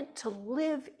are meant to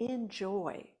live in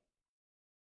joy.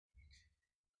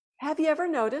 Have you ever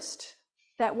noticed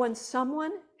that when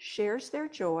someone shares their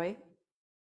joy,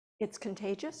 it's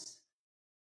contagious?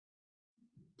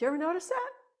 Do you ever notice that?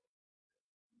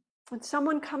 When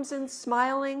someone comes in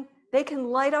smiling, they can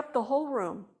light up the whole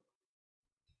room.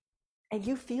 And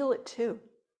you feel it too.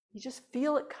 You just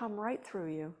feel it come right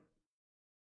through you.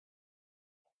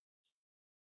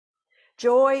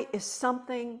 Joy is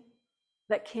something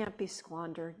that can't be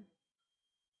squandered.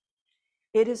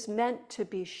 It is meant to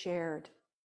be shared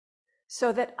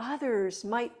so that others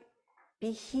might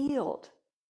be healed,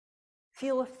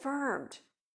 feel affirmed,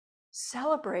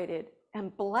 celebrated,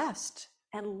 and blessed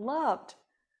and loved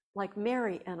like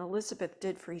Mary and Elizabeth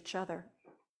did for each other.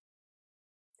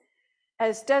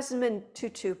 As Desmond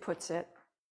Tutu puts it,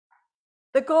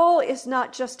 the goal is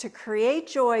not just to create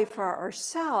joy for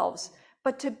ourselves,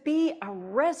 but to be a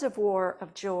reservoir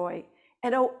of joy,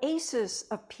 an oasis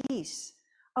of peace,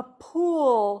 a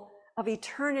pool of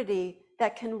eternity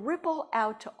that can ripple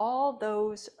out to all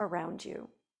those around you.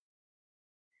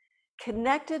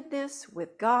 Connectedness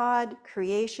with God,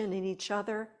 creation, and each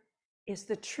other is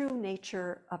the true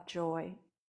nature of joy.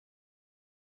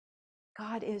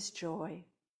 God is joy.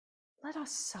 Let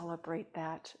us celebrate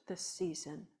that this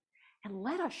season, and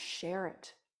let us share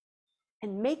it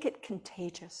and make it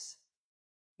contagious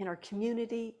in our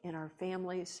community, in our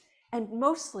families, and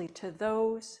mostly to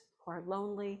those who are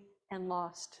lonely and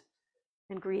lost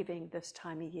and grieving this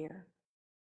time of year.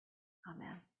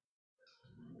 Amen.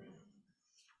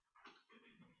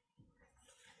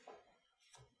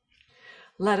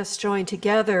 Let us join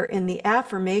together in the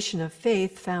affirmation of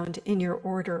faith found in your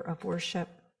order of worship.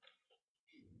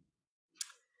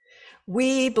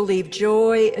 We believe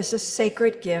joy is a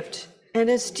sacred gift and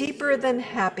is deeper than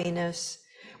happiness.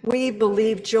 We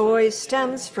believe joy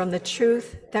stems from the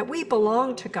truth that we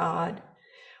belong to God.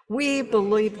 We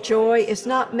believe joy is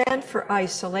not meant for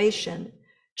isolation.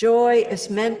 Joy is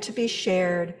meant to be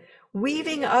shared,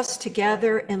 weaving us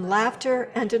together in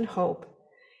laughter and in hope.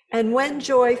 And when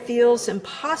joy feels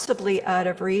impossibly out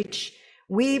of reach,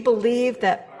 we believe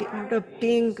that part of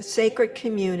being sacred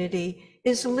community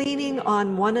is leaning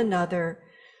on one another.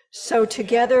 So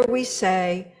together we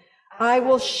say, I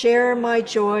will share my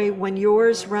joy when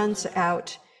yours runs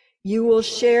out. You will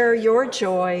share your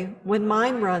joy when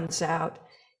mine runs out.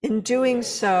 In doing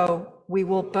so, we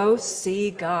will both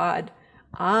see God.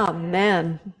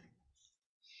 Amen.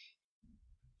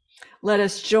 Let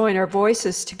us join our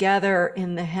voices together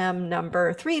in the hymn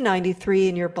number 393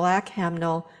 in your black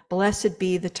hymnal, Blessed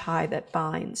Be the Tie That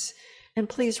Binds. And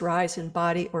please rise in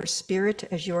body or spirit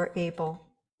as you are able.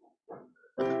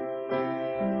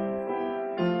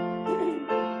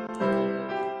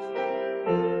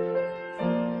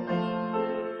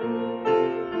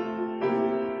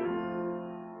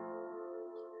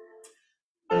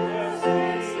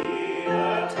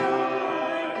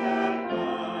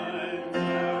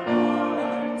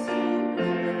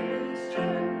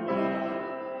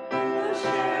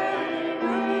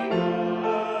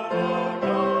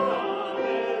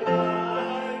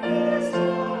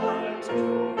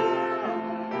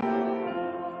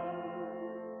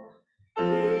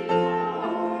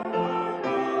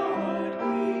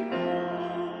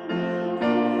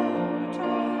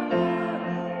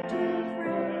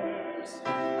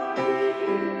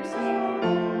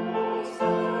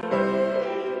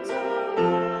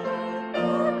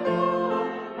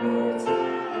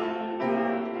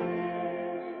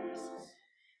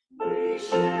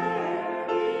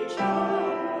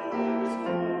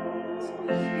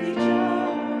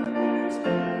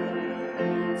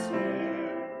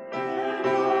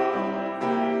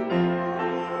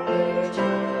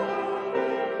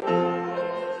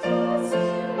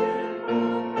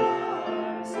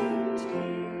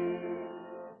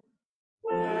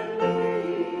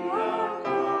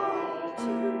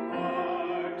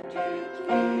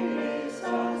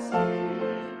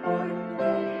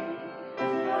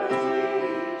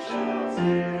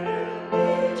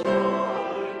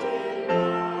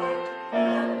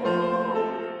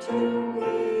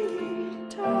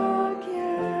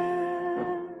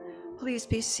 Please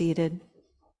be seated.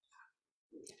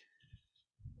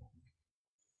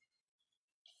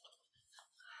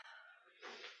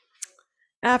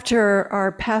 After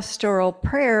our pastoral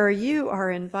prayer, you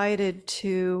are invited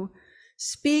to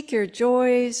speak your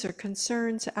joys or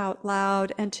concerns out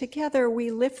loud, and together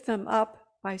we lift them up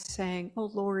by saying, "Oh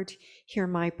Lord, hear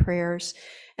my prayers."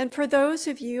 And for those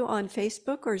of you on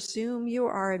Facebook or Zoom, you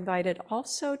are invited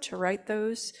also to write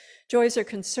those joys or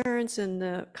concerns in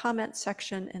the comment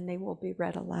section, and they will be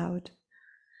read aloud.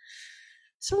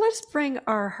 So let's bring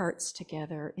our hearts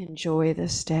together in joy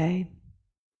this day.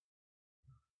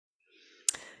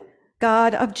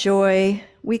 God of joy,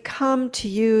 we come to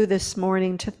you this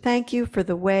morning to thank you for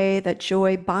the way that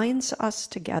joy binds us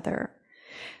together.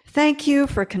 Thank you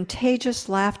for contagious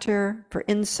laughter, for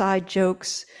inside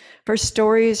jokes, for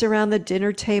stories around the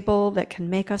dinner table that can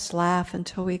make us laugh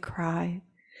until we cry.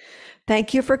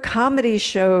 Thank you for comedy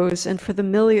shows and for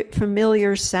the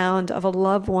familiar sound of a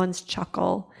loved one's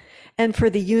chuckle and for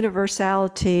the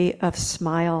universality of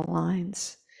smile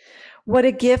lines. What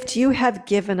a gift you have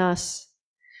given us.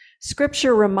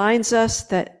 Scripture reminds us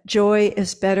that joy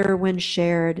is better when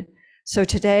shared. So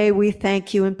today we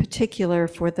thank you in particular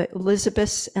for the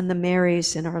Elizabeths and the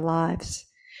Marys in our lives.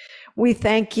 We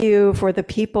thank you for the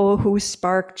people who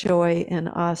spark joy in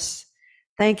us.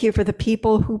 Thank you for the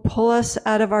people who pull us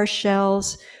out of our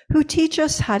shells, who teach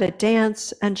us how to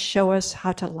dance and show us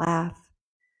how to laugh.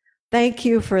 Thank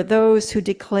you for those who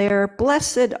declare,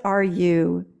 "Blessed are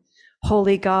you."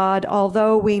 Holy God,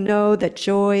 although we know that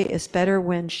joy is better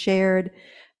when shared,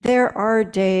 there are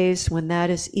days when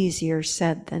that is easier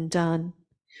said than done.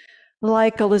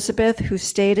 Like Elizabeth, who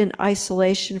stayed in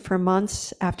isolation for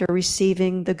months after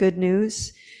receiving the good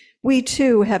news, we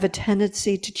too have a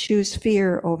tendency to choose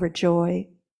fear over joy.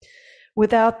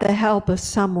 Without the help of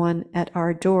someone at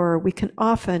our door, we can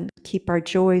often keep our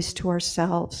joys to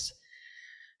ourselves.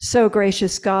 So,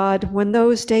 gracious God, when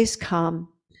those days come,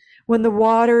 when the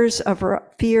waters of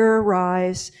fear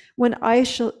rise, when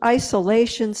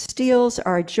isolation steals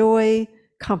our joy,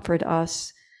 comfort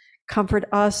us. Comfort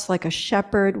us like a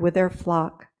shepherd with their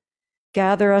flock.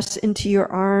 Gather us into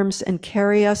your arms and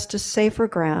carry us to safer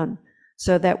ground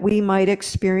so that we might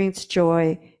experience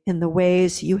joy in the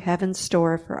ways you have in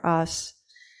store for us.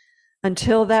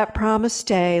 Until that promised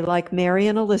day, like Mary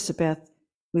and Elizabeth,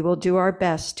 we will do our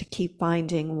best to keep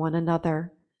finding one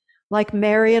another. Like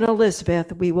Mary and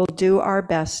Elizabeth, we will do our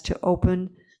best to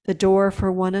open the door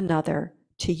for one another,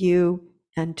 to you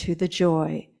and to the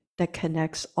joy that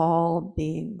connects all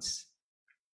beings.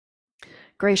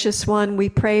 Gracious One, we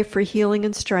pray for healing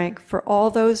and strength for all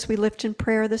those we lift in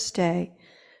prayer this day,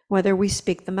 whether we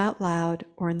speak them out loud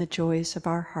or in the joys of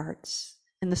our hearts,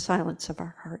 in the silence of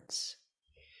our hearts.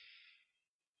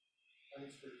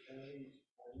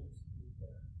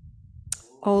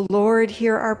 O Lord,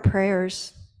 hear our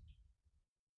prayers.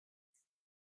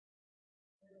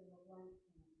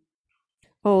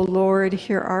 O Lord,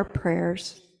 hear our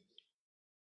prayers.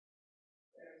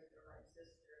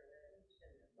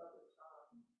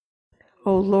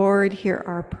 O Lord, hear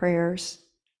our prayers.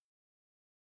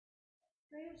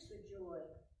 Prayers for joy,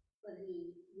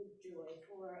 with joy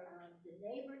for the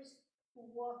neighbors who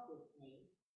walk with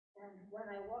me. And when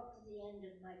I walk to the end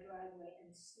of my driveway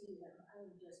and see them,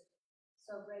 I'm just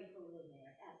so grateful when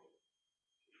they're happy.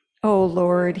 O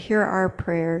Lord, hear our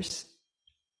prayers.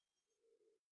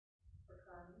 For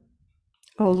Carmen,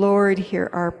 O Lord, hear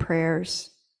our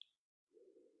prayers.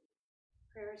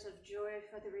 prayers of joy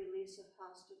for the release of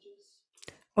hostages.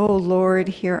 O Lord,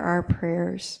 hear our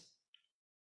prayers.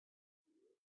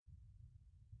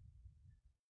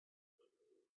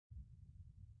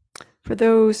 For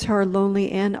those who are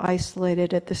lonely and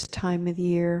isolated at this time of the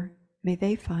year, may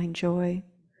they find joy.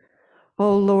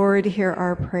 O Lord, hear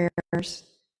our prayers.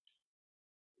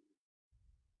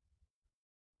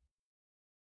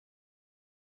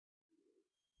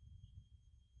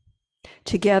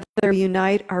 Together we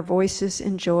unite our voices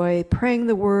in joy, praying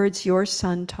the words your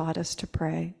Son taught us to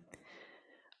pray.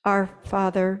 Our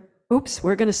Father, oops,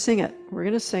 we're going to sing it. We're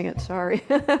going to sing it, sorry.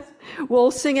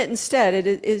 We'll sing it instead.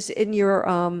 It is in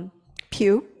your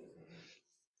pew,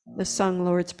 the sung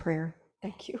Lord's Prayer.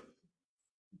 Thank you.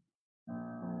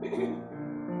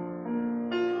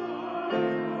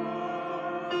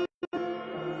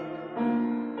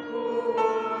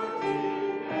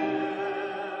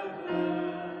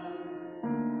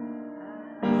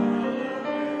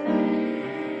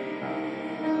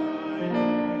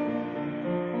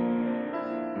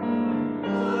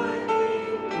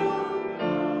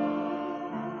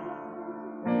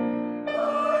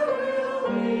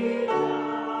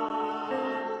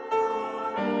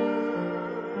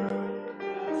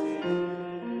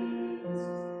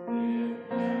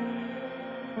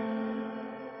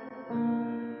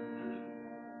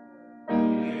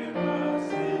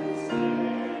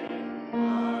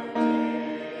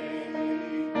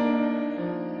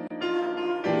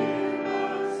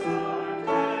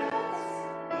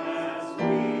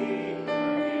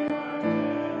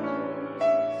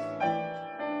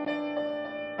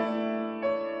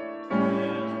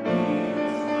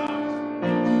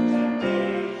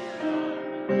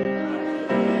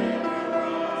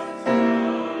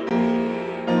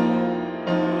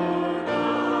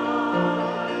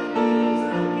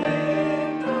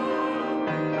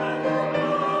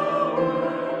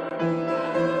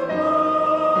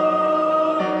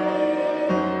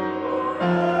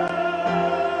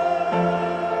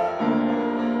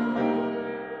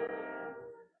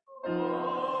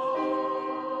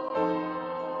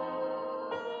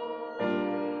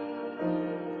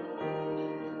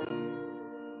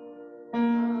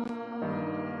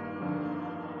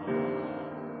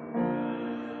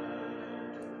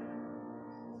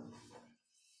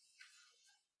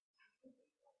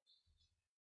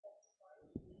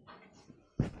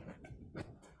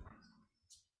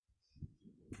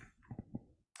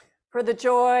 For the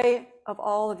joy of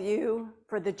all of you,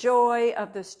 for the joy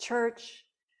of this church,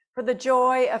 for the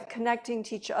joy of connecting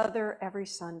to each other every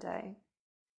Sunday.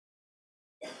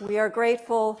 We are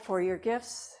grateful for your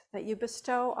gifts that you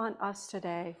bestow on us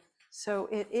today. So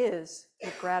it is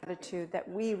with gratitude that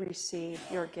we receive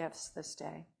your gifts this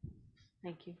day.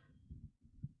 Thank you.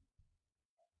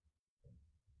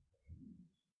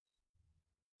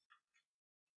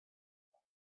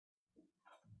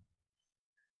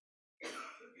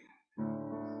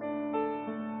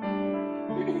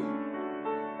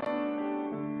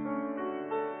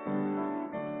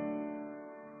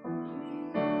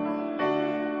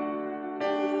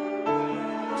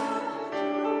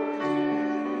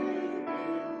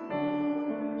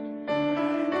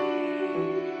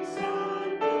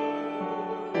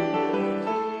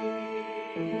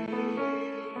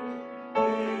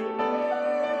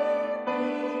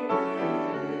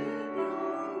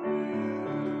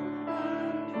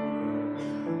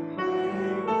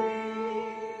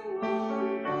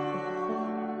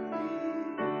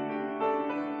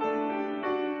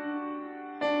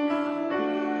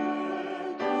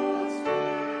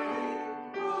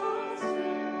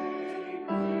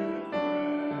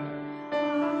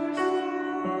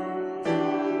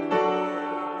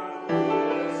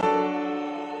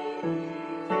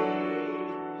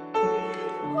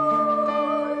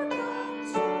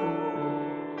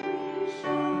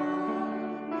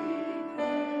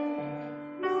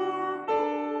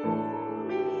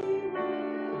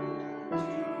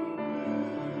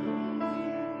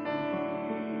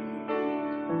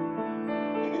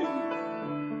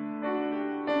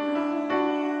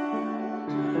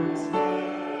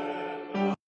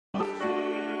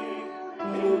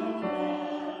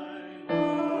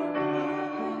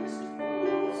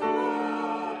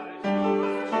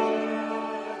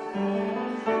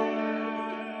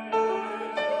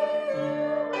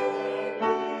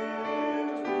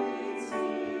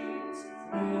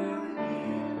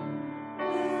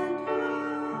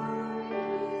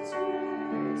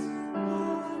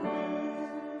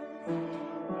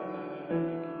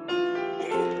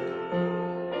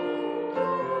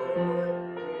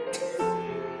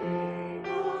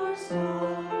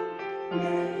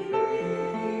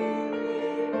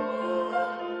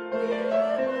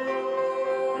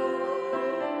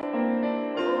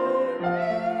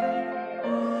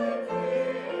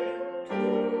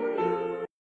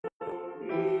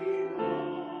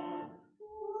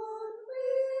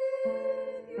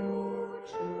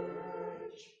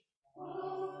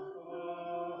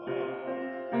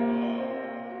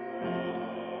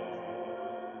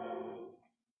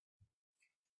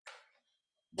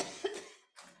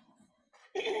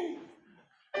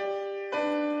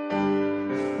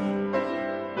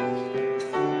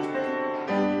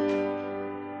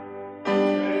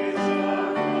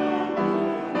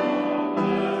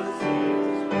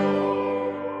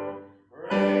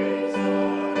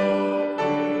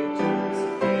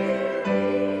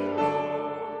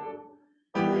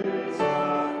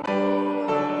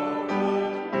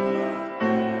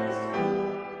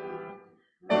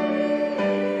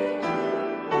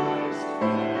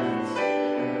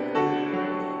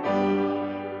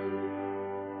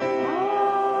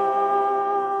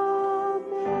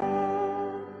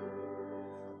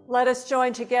 Let us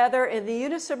join together in the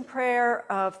unison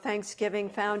prayer of thanksgiving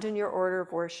found in your order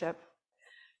of worship.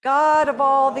 God of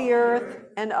all the earth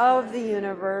and of the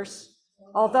universe,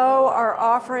 although our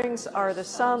offerings are the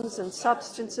sums and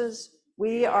substances,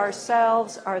 we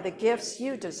ourselves are the gifts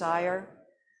you desire.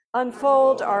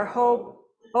 Unfold our hope,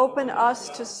 open us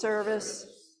to service,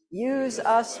 use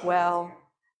us well,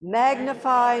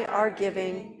 magnify our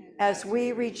giving as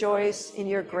we rejoice in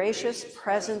your gracious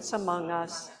presence among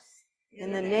us.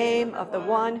 In the name of the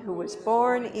one who was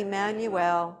born,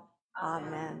 Emmanuel,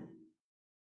 amen.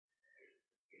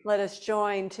 Let us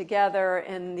join together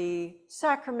in the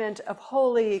sacrament of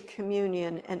Holy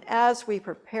Communion, and as we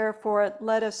prepare for it,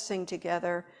 let us sing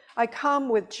together, I Come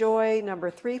with Joy, number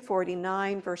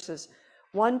 349, verses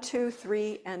 1, 2,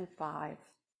 3, and 5.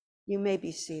 You may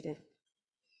be seated.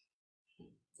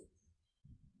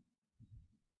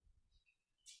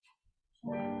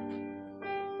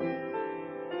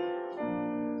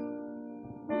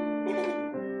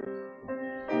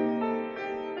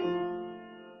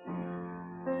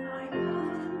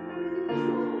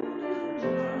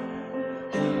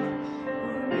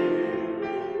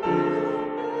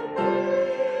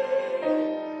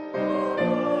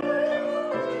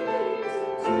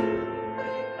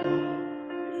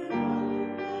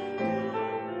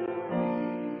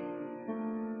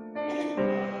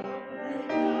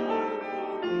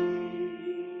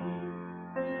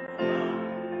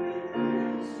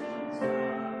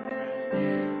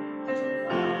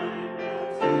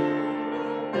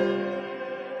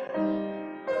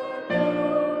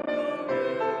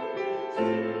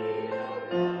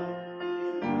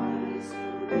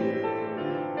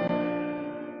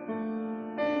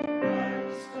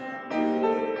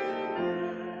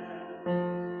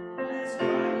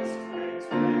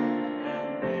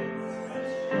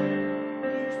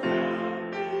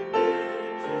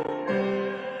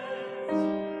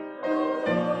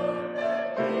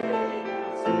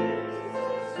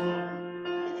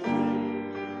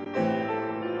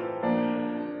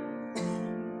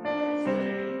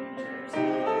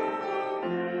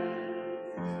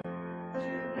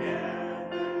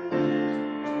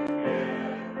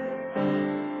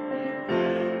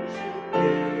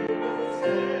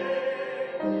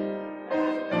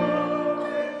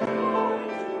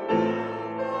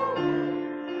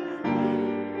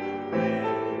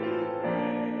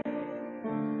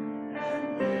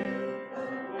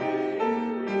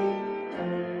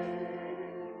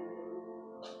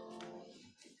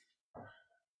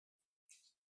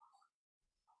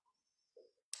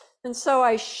 And so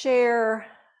I share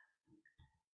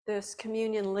this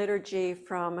communion liturgy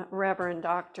from Reverend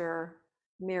Dr.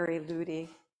 Mary Ludy.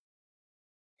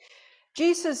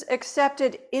 Jesus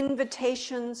accepted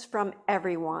invitations from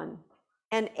everyone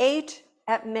and ate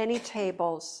at many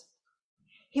tables.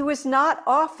 He was not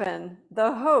often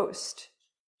the host.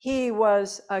 He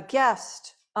was a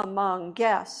guest among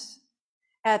guests.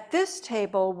 At this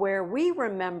table where we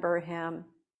remember him,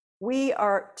 we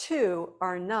are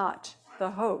not the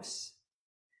hosts.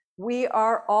 We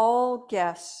are all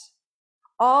guests,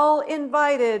 all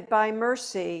invited by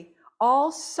mercy,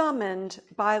 all summoned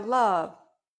by love.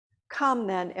 Come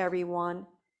then, everyone,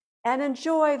 and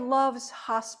enjoy love's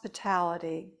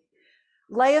hospitality.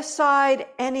 Lay aside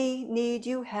any need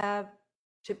you have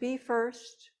to be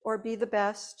first or be the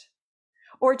best,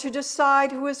 or to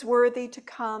decide who is worthy to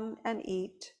come and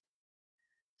eat.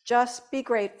 Just be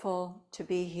grateful to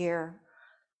be here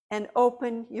and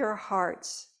open your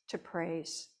hearts to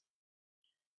praise.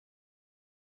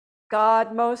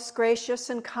 God, most gracious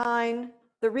and kind,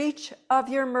 the reach of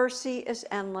your mercy is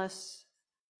endless.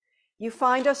 You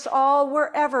find us all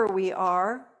wherever we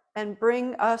are and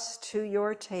bring us to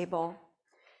your table.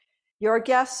 Your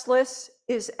guest list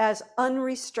is as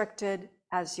unrestricted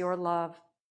as your love.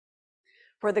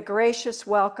 For the gracious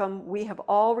welcome we have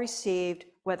all received,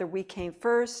 whether we came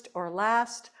first or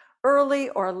last, early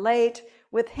or late,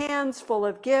 with hands full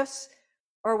of gifts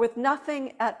or with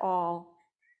nothing at all,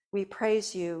 we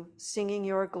praise you, singing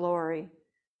your glory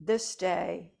this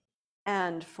day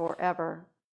and forever.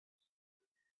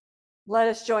 Let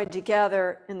us join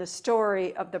together in the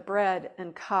story of the bread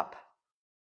and cup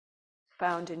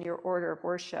found in your order of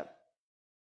worship.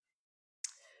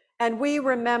 And we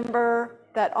remember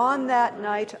that on that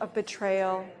night of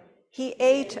betrayal, he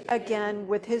ate again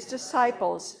with his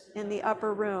disciples in the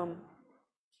upper room.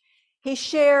 He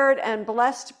shared and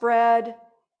blessed bread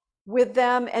with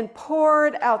them and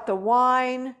poured out the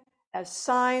wine as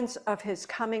signs of his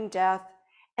coming death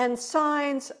and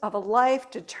signs of a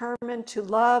life determined to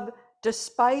love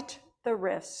despite the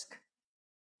risk.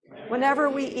 Whenever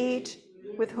we eat,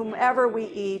 with whomever we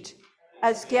eat,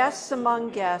 as guests among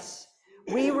guests,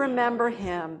 We remember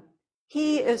him.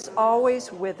 He is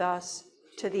always with us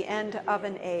to the end of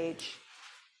an age.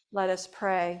 Let us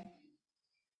pray.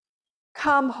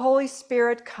 Come, Holy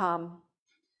Spirit, come.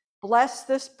 Bless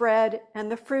this bread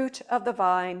and the fruit of the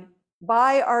vine.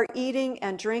 By our eating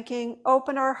and drinking,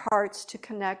 open our hearts to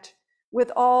connect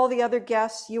with all the other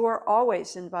guests you are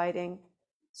always inviting,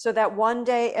 so that one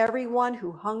day everyone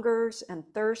who hungers and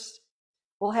thirsts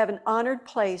will have an honored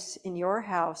place in your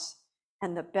house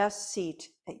and the best seat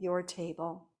at your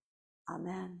table.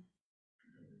 Amen.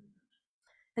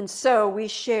 And so we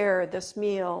share this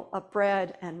meal of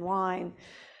bread and wine,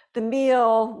 the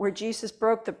meal where Jesus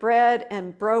broke the bread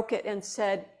and broke it and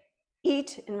said,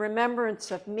 "Eat in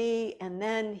remembrance of me." And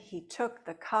then he took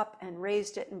the cup and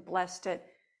raised it and blessed it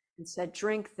and said,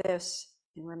 "Drink this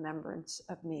in remembrance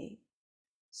of me."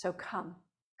 So come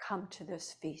to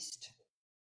this feast.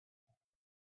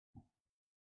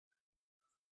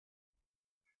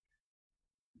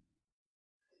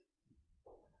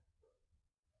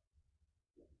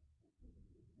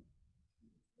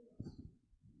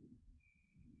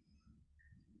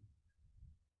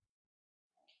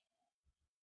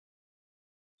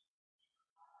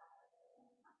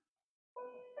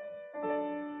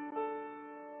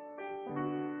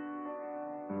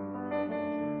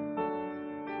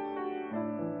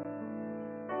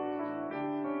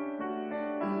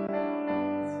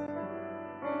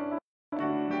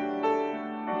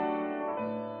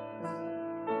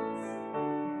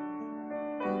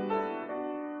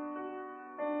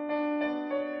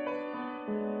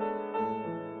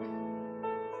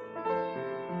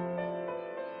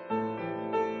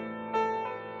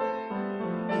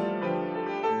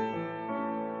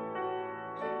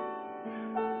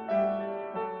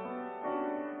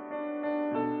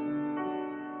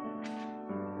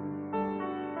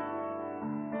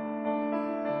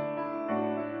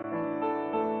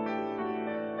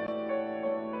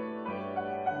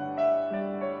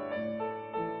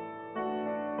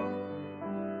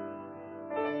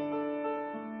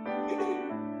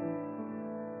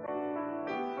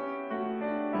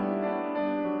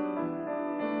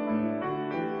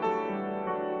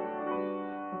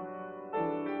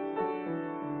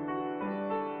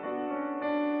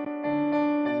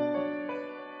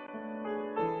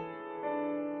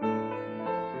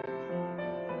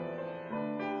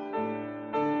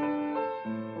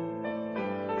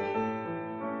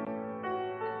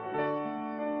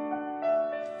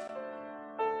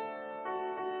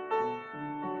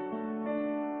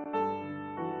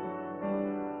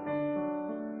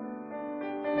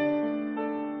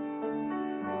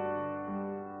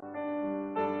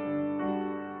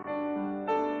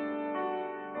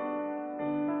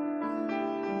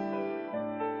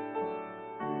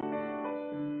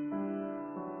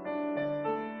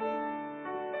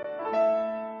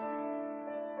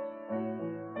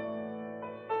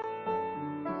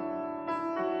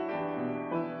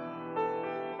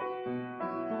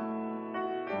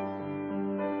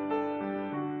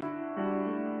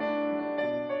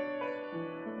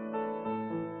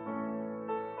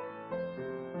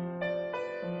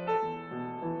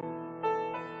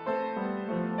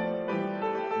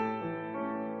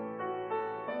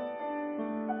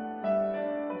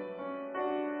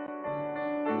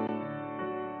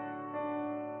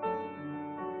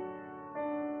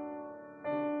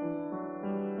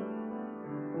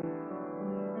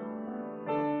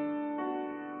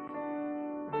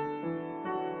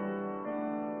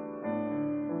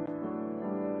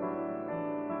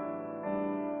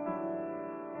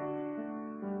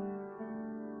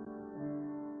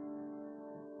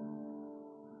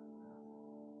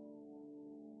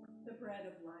 The bread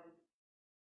of life.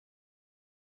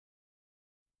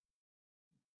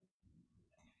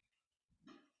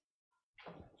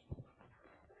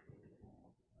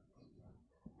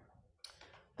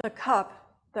 The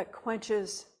cup that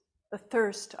quenches the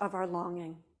thirst of our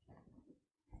longing.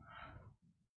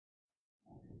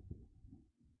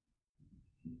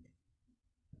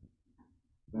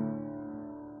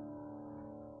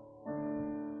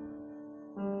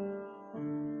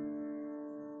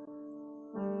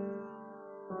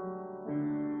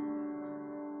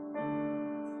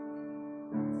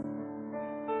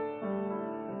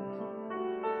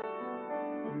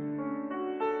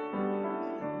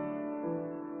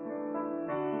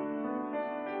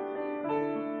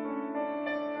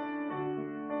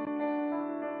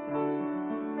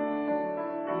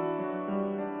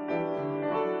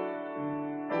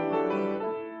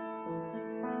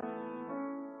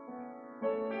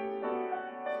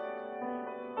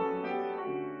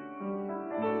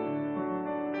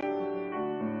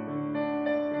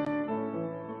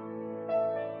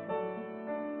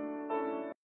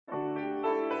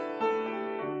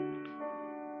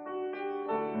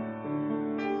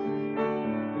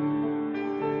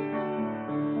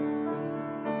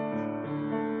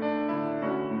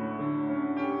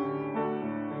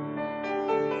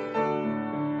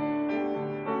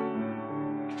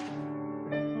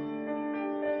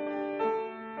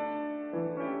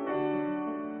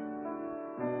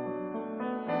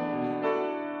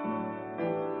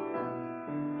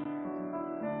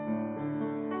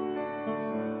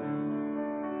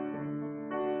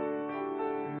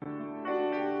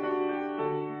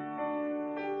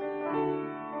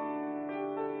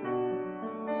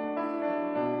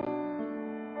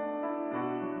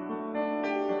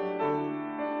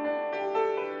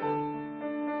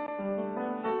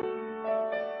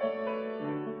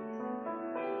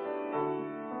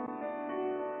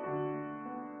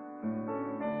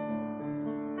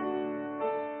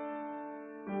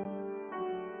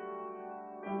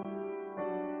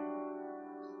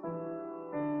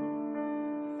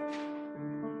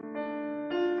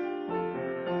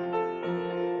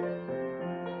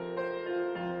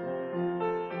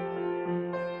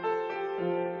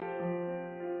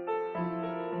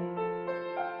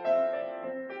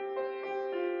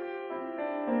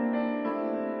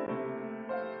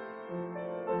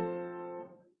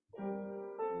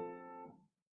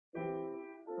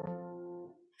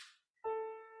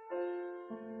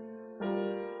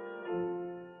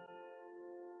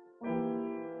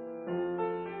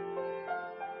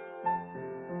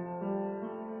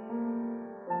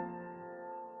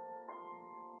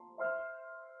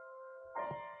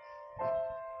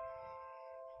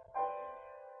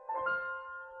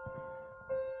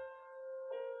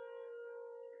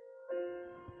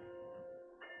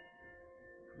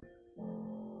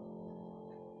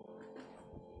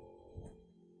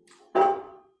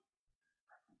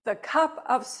 The cup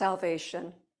of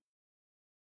salvation.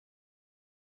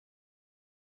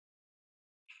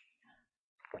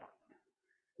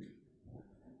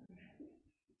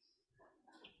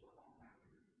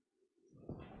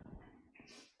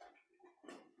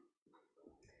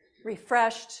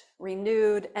 Refreshed,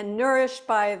 renewed, and nourished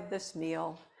by this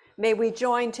meal, may we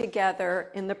join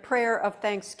together in the prayer of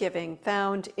thanksgiving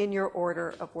found in your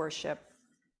order of worship.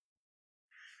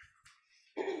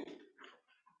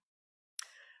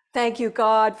 Thank you,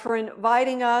 God, for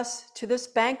inviting us to this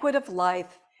banquet of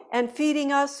life and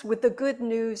feeding us with the good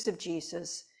news of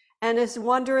Jesus and his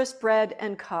wondrous bread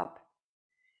and cup.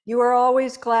 You are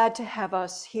always glad to have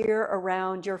us here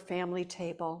around your family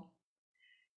table.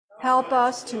 Help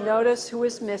us to notice who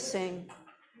is missing.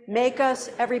 Make us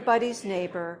everybody's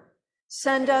neighbor.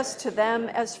 Send us to them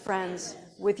as friends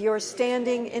with your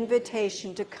standing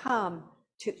invitation to come,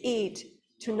 to eat,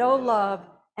 to know love,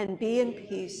 and be in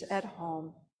peace at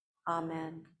home.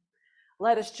 Amen.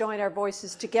 Let us join our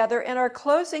voices together in our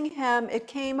closing hymn, It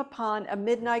Came Upon a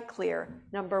Midnight Clear,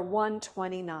 number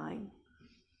 129.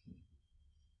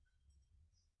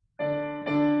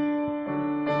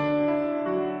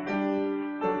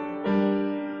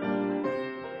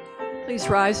 Please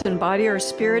rise in body or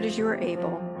spirit as you are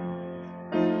able.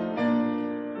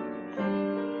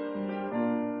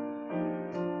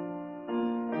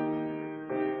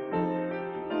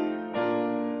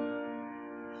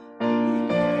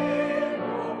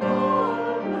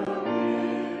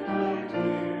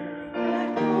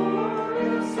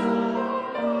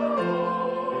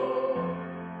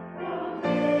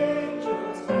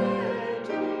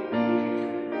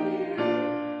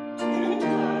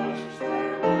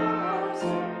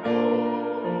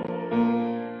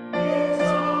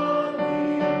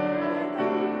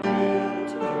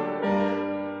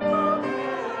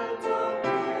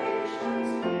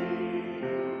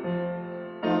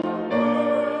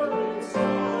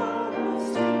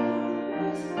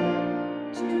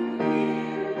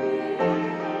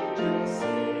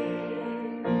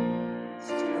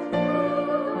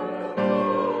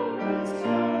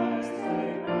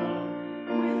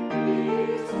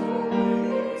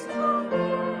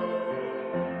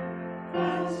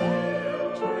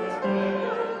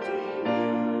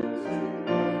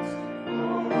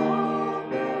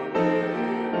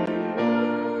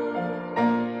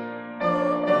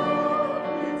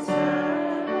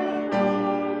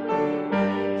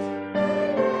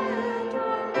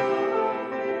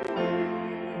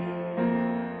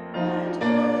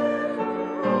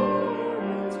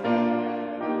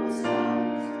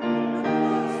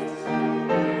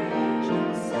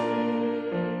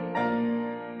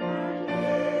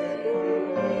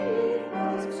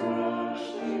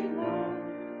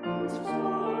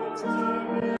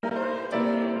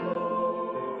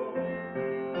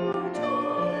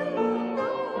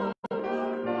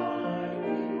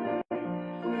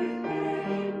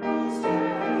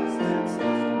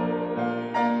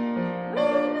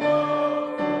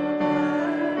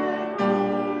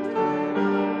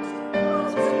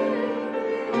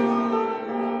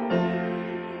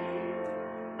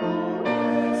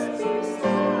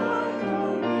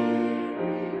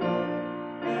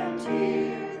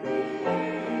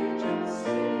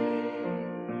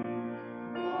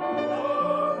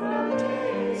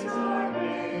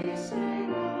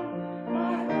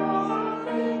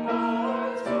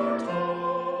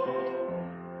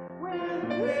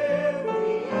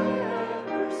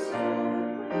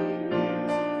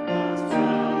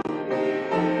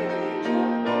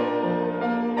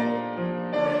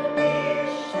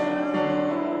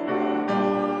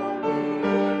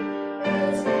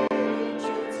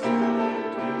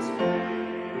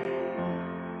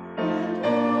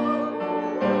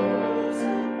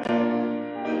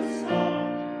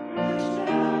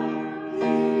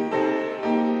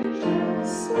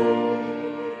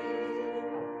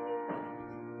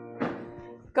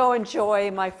 Go in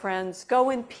joy, my friends. Go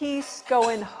in peace, go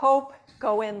in hope,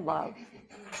 go in love.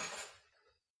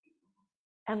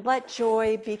 And let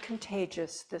joy be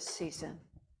contagious this season.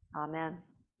 Amen.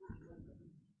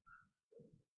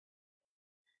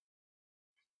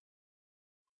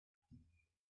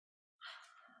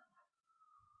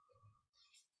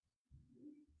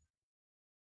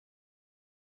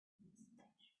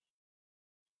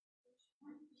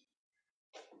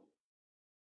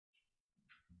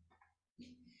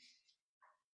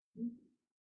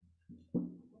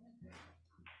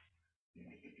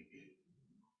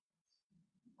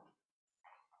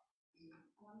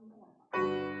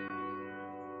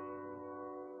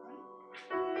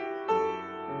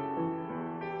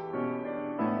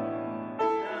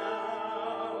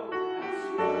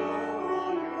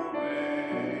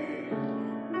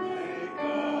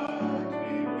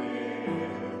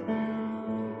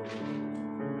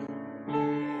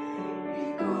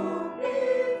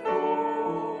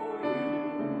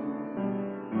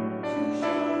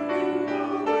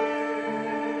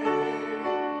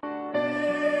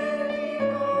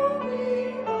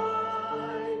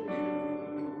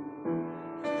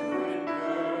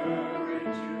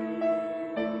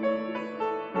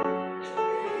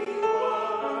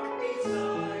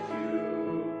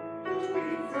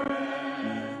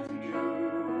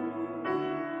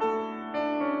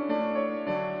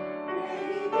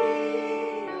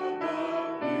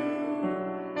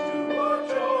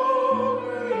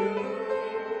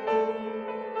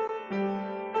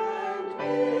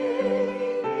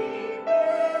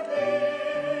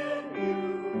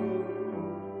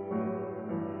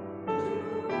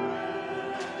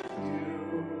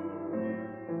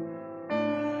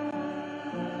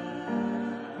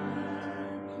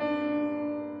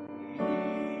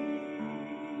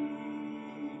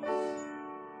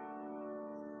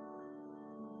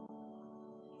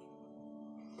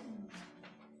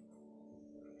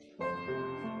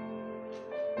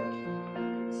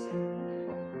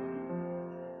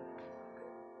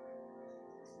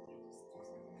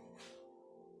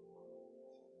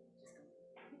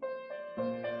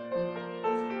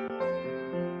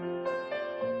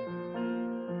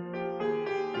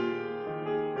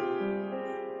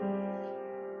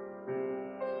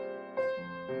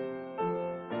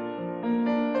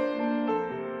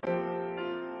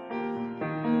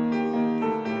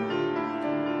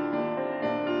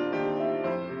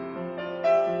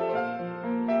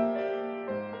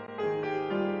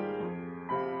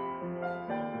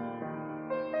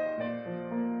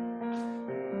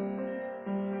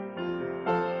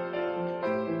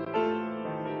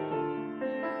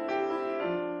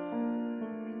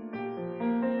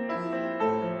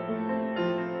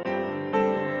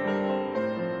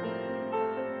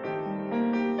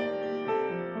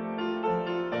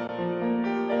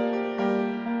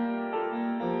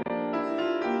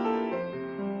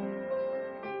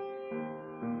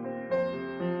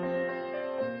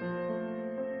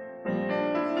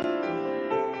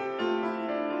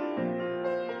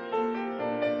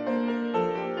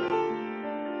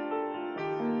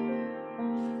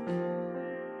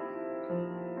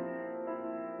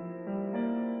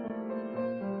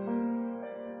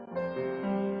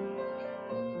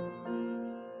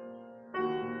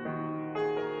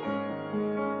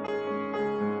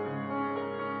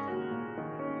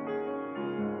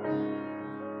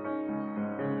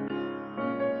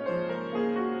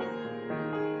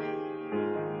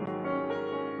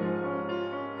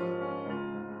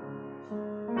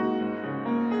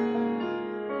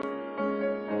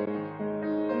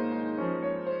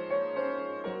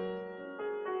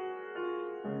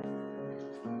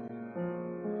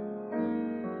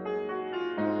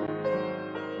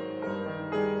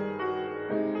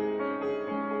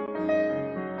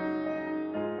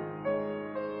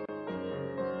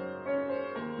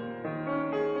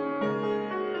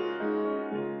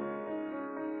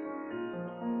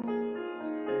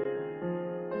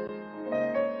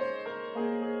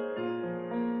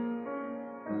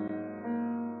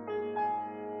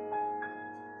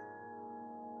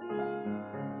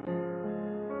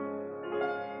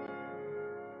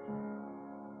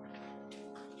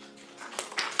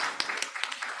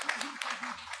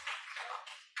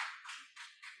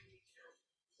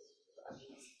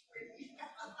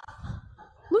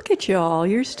 Look at y'all.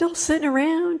 You're still sitting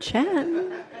around chatting.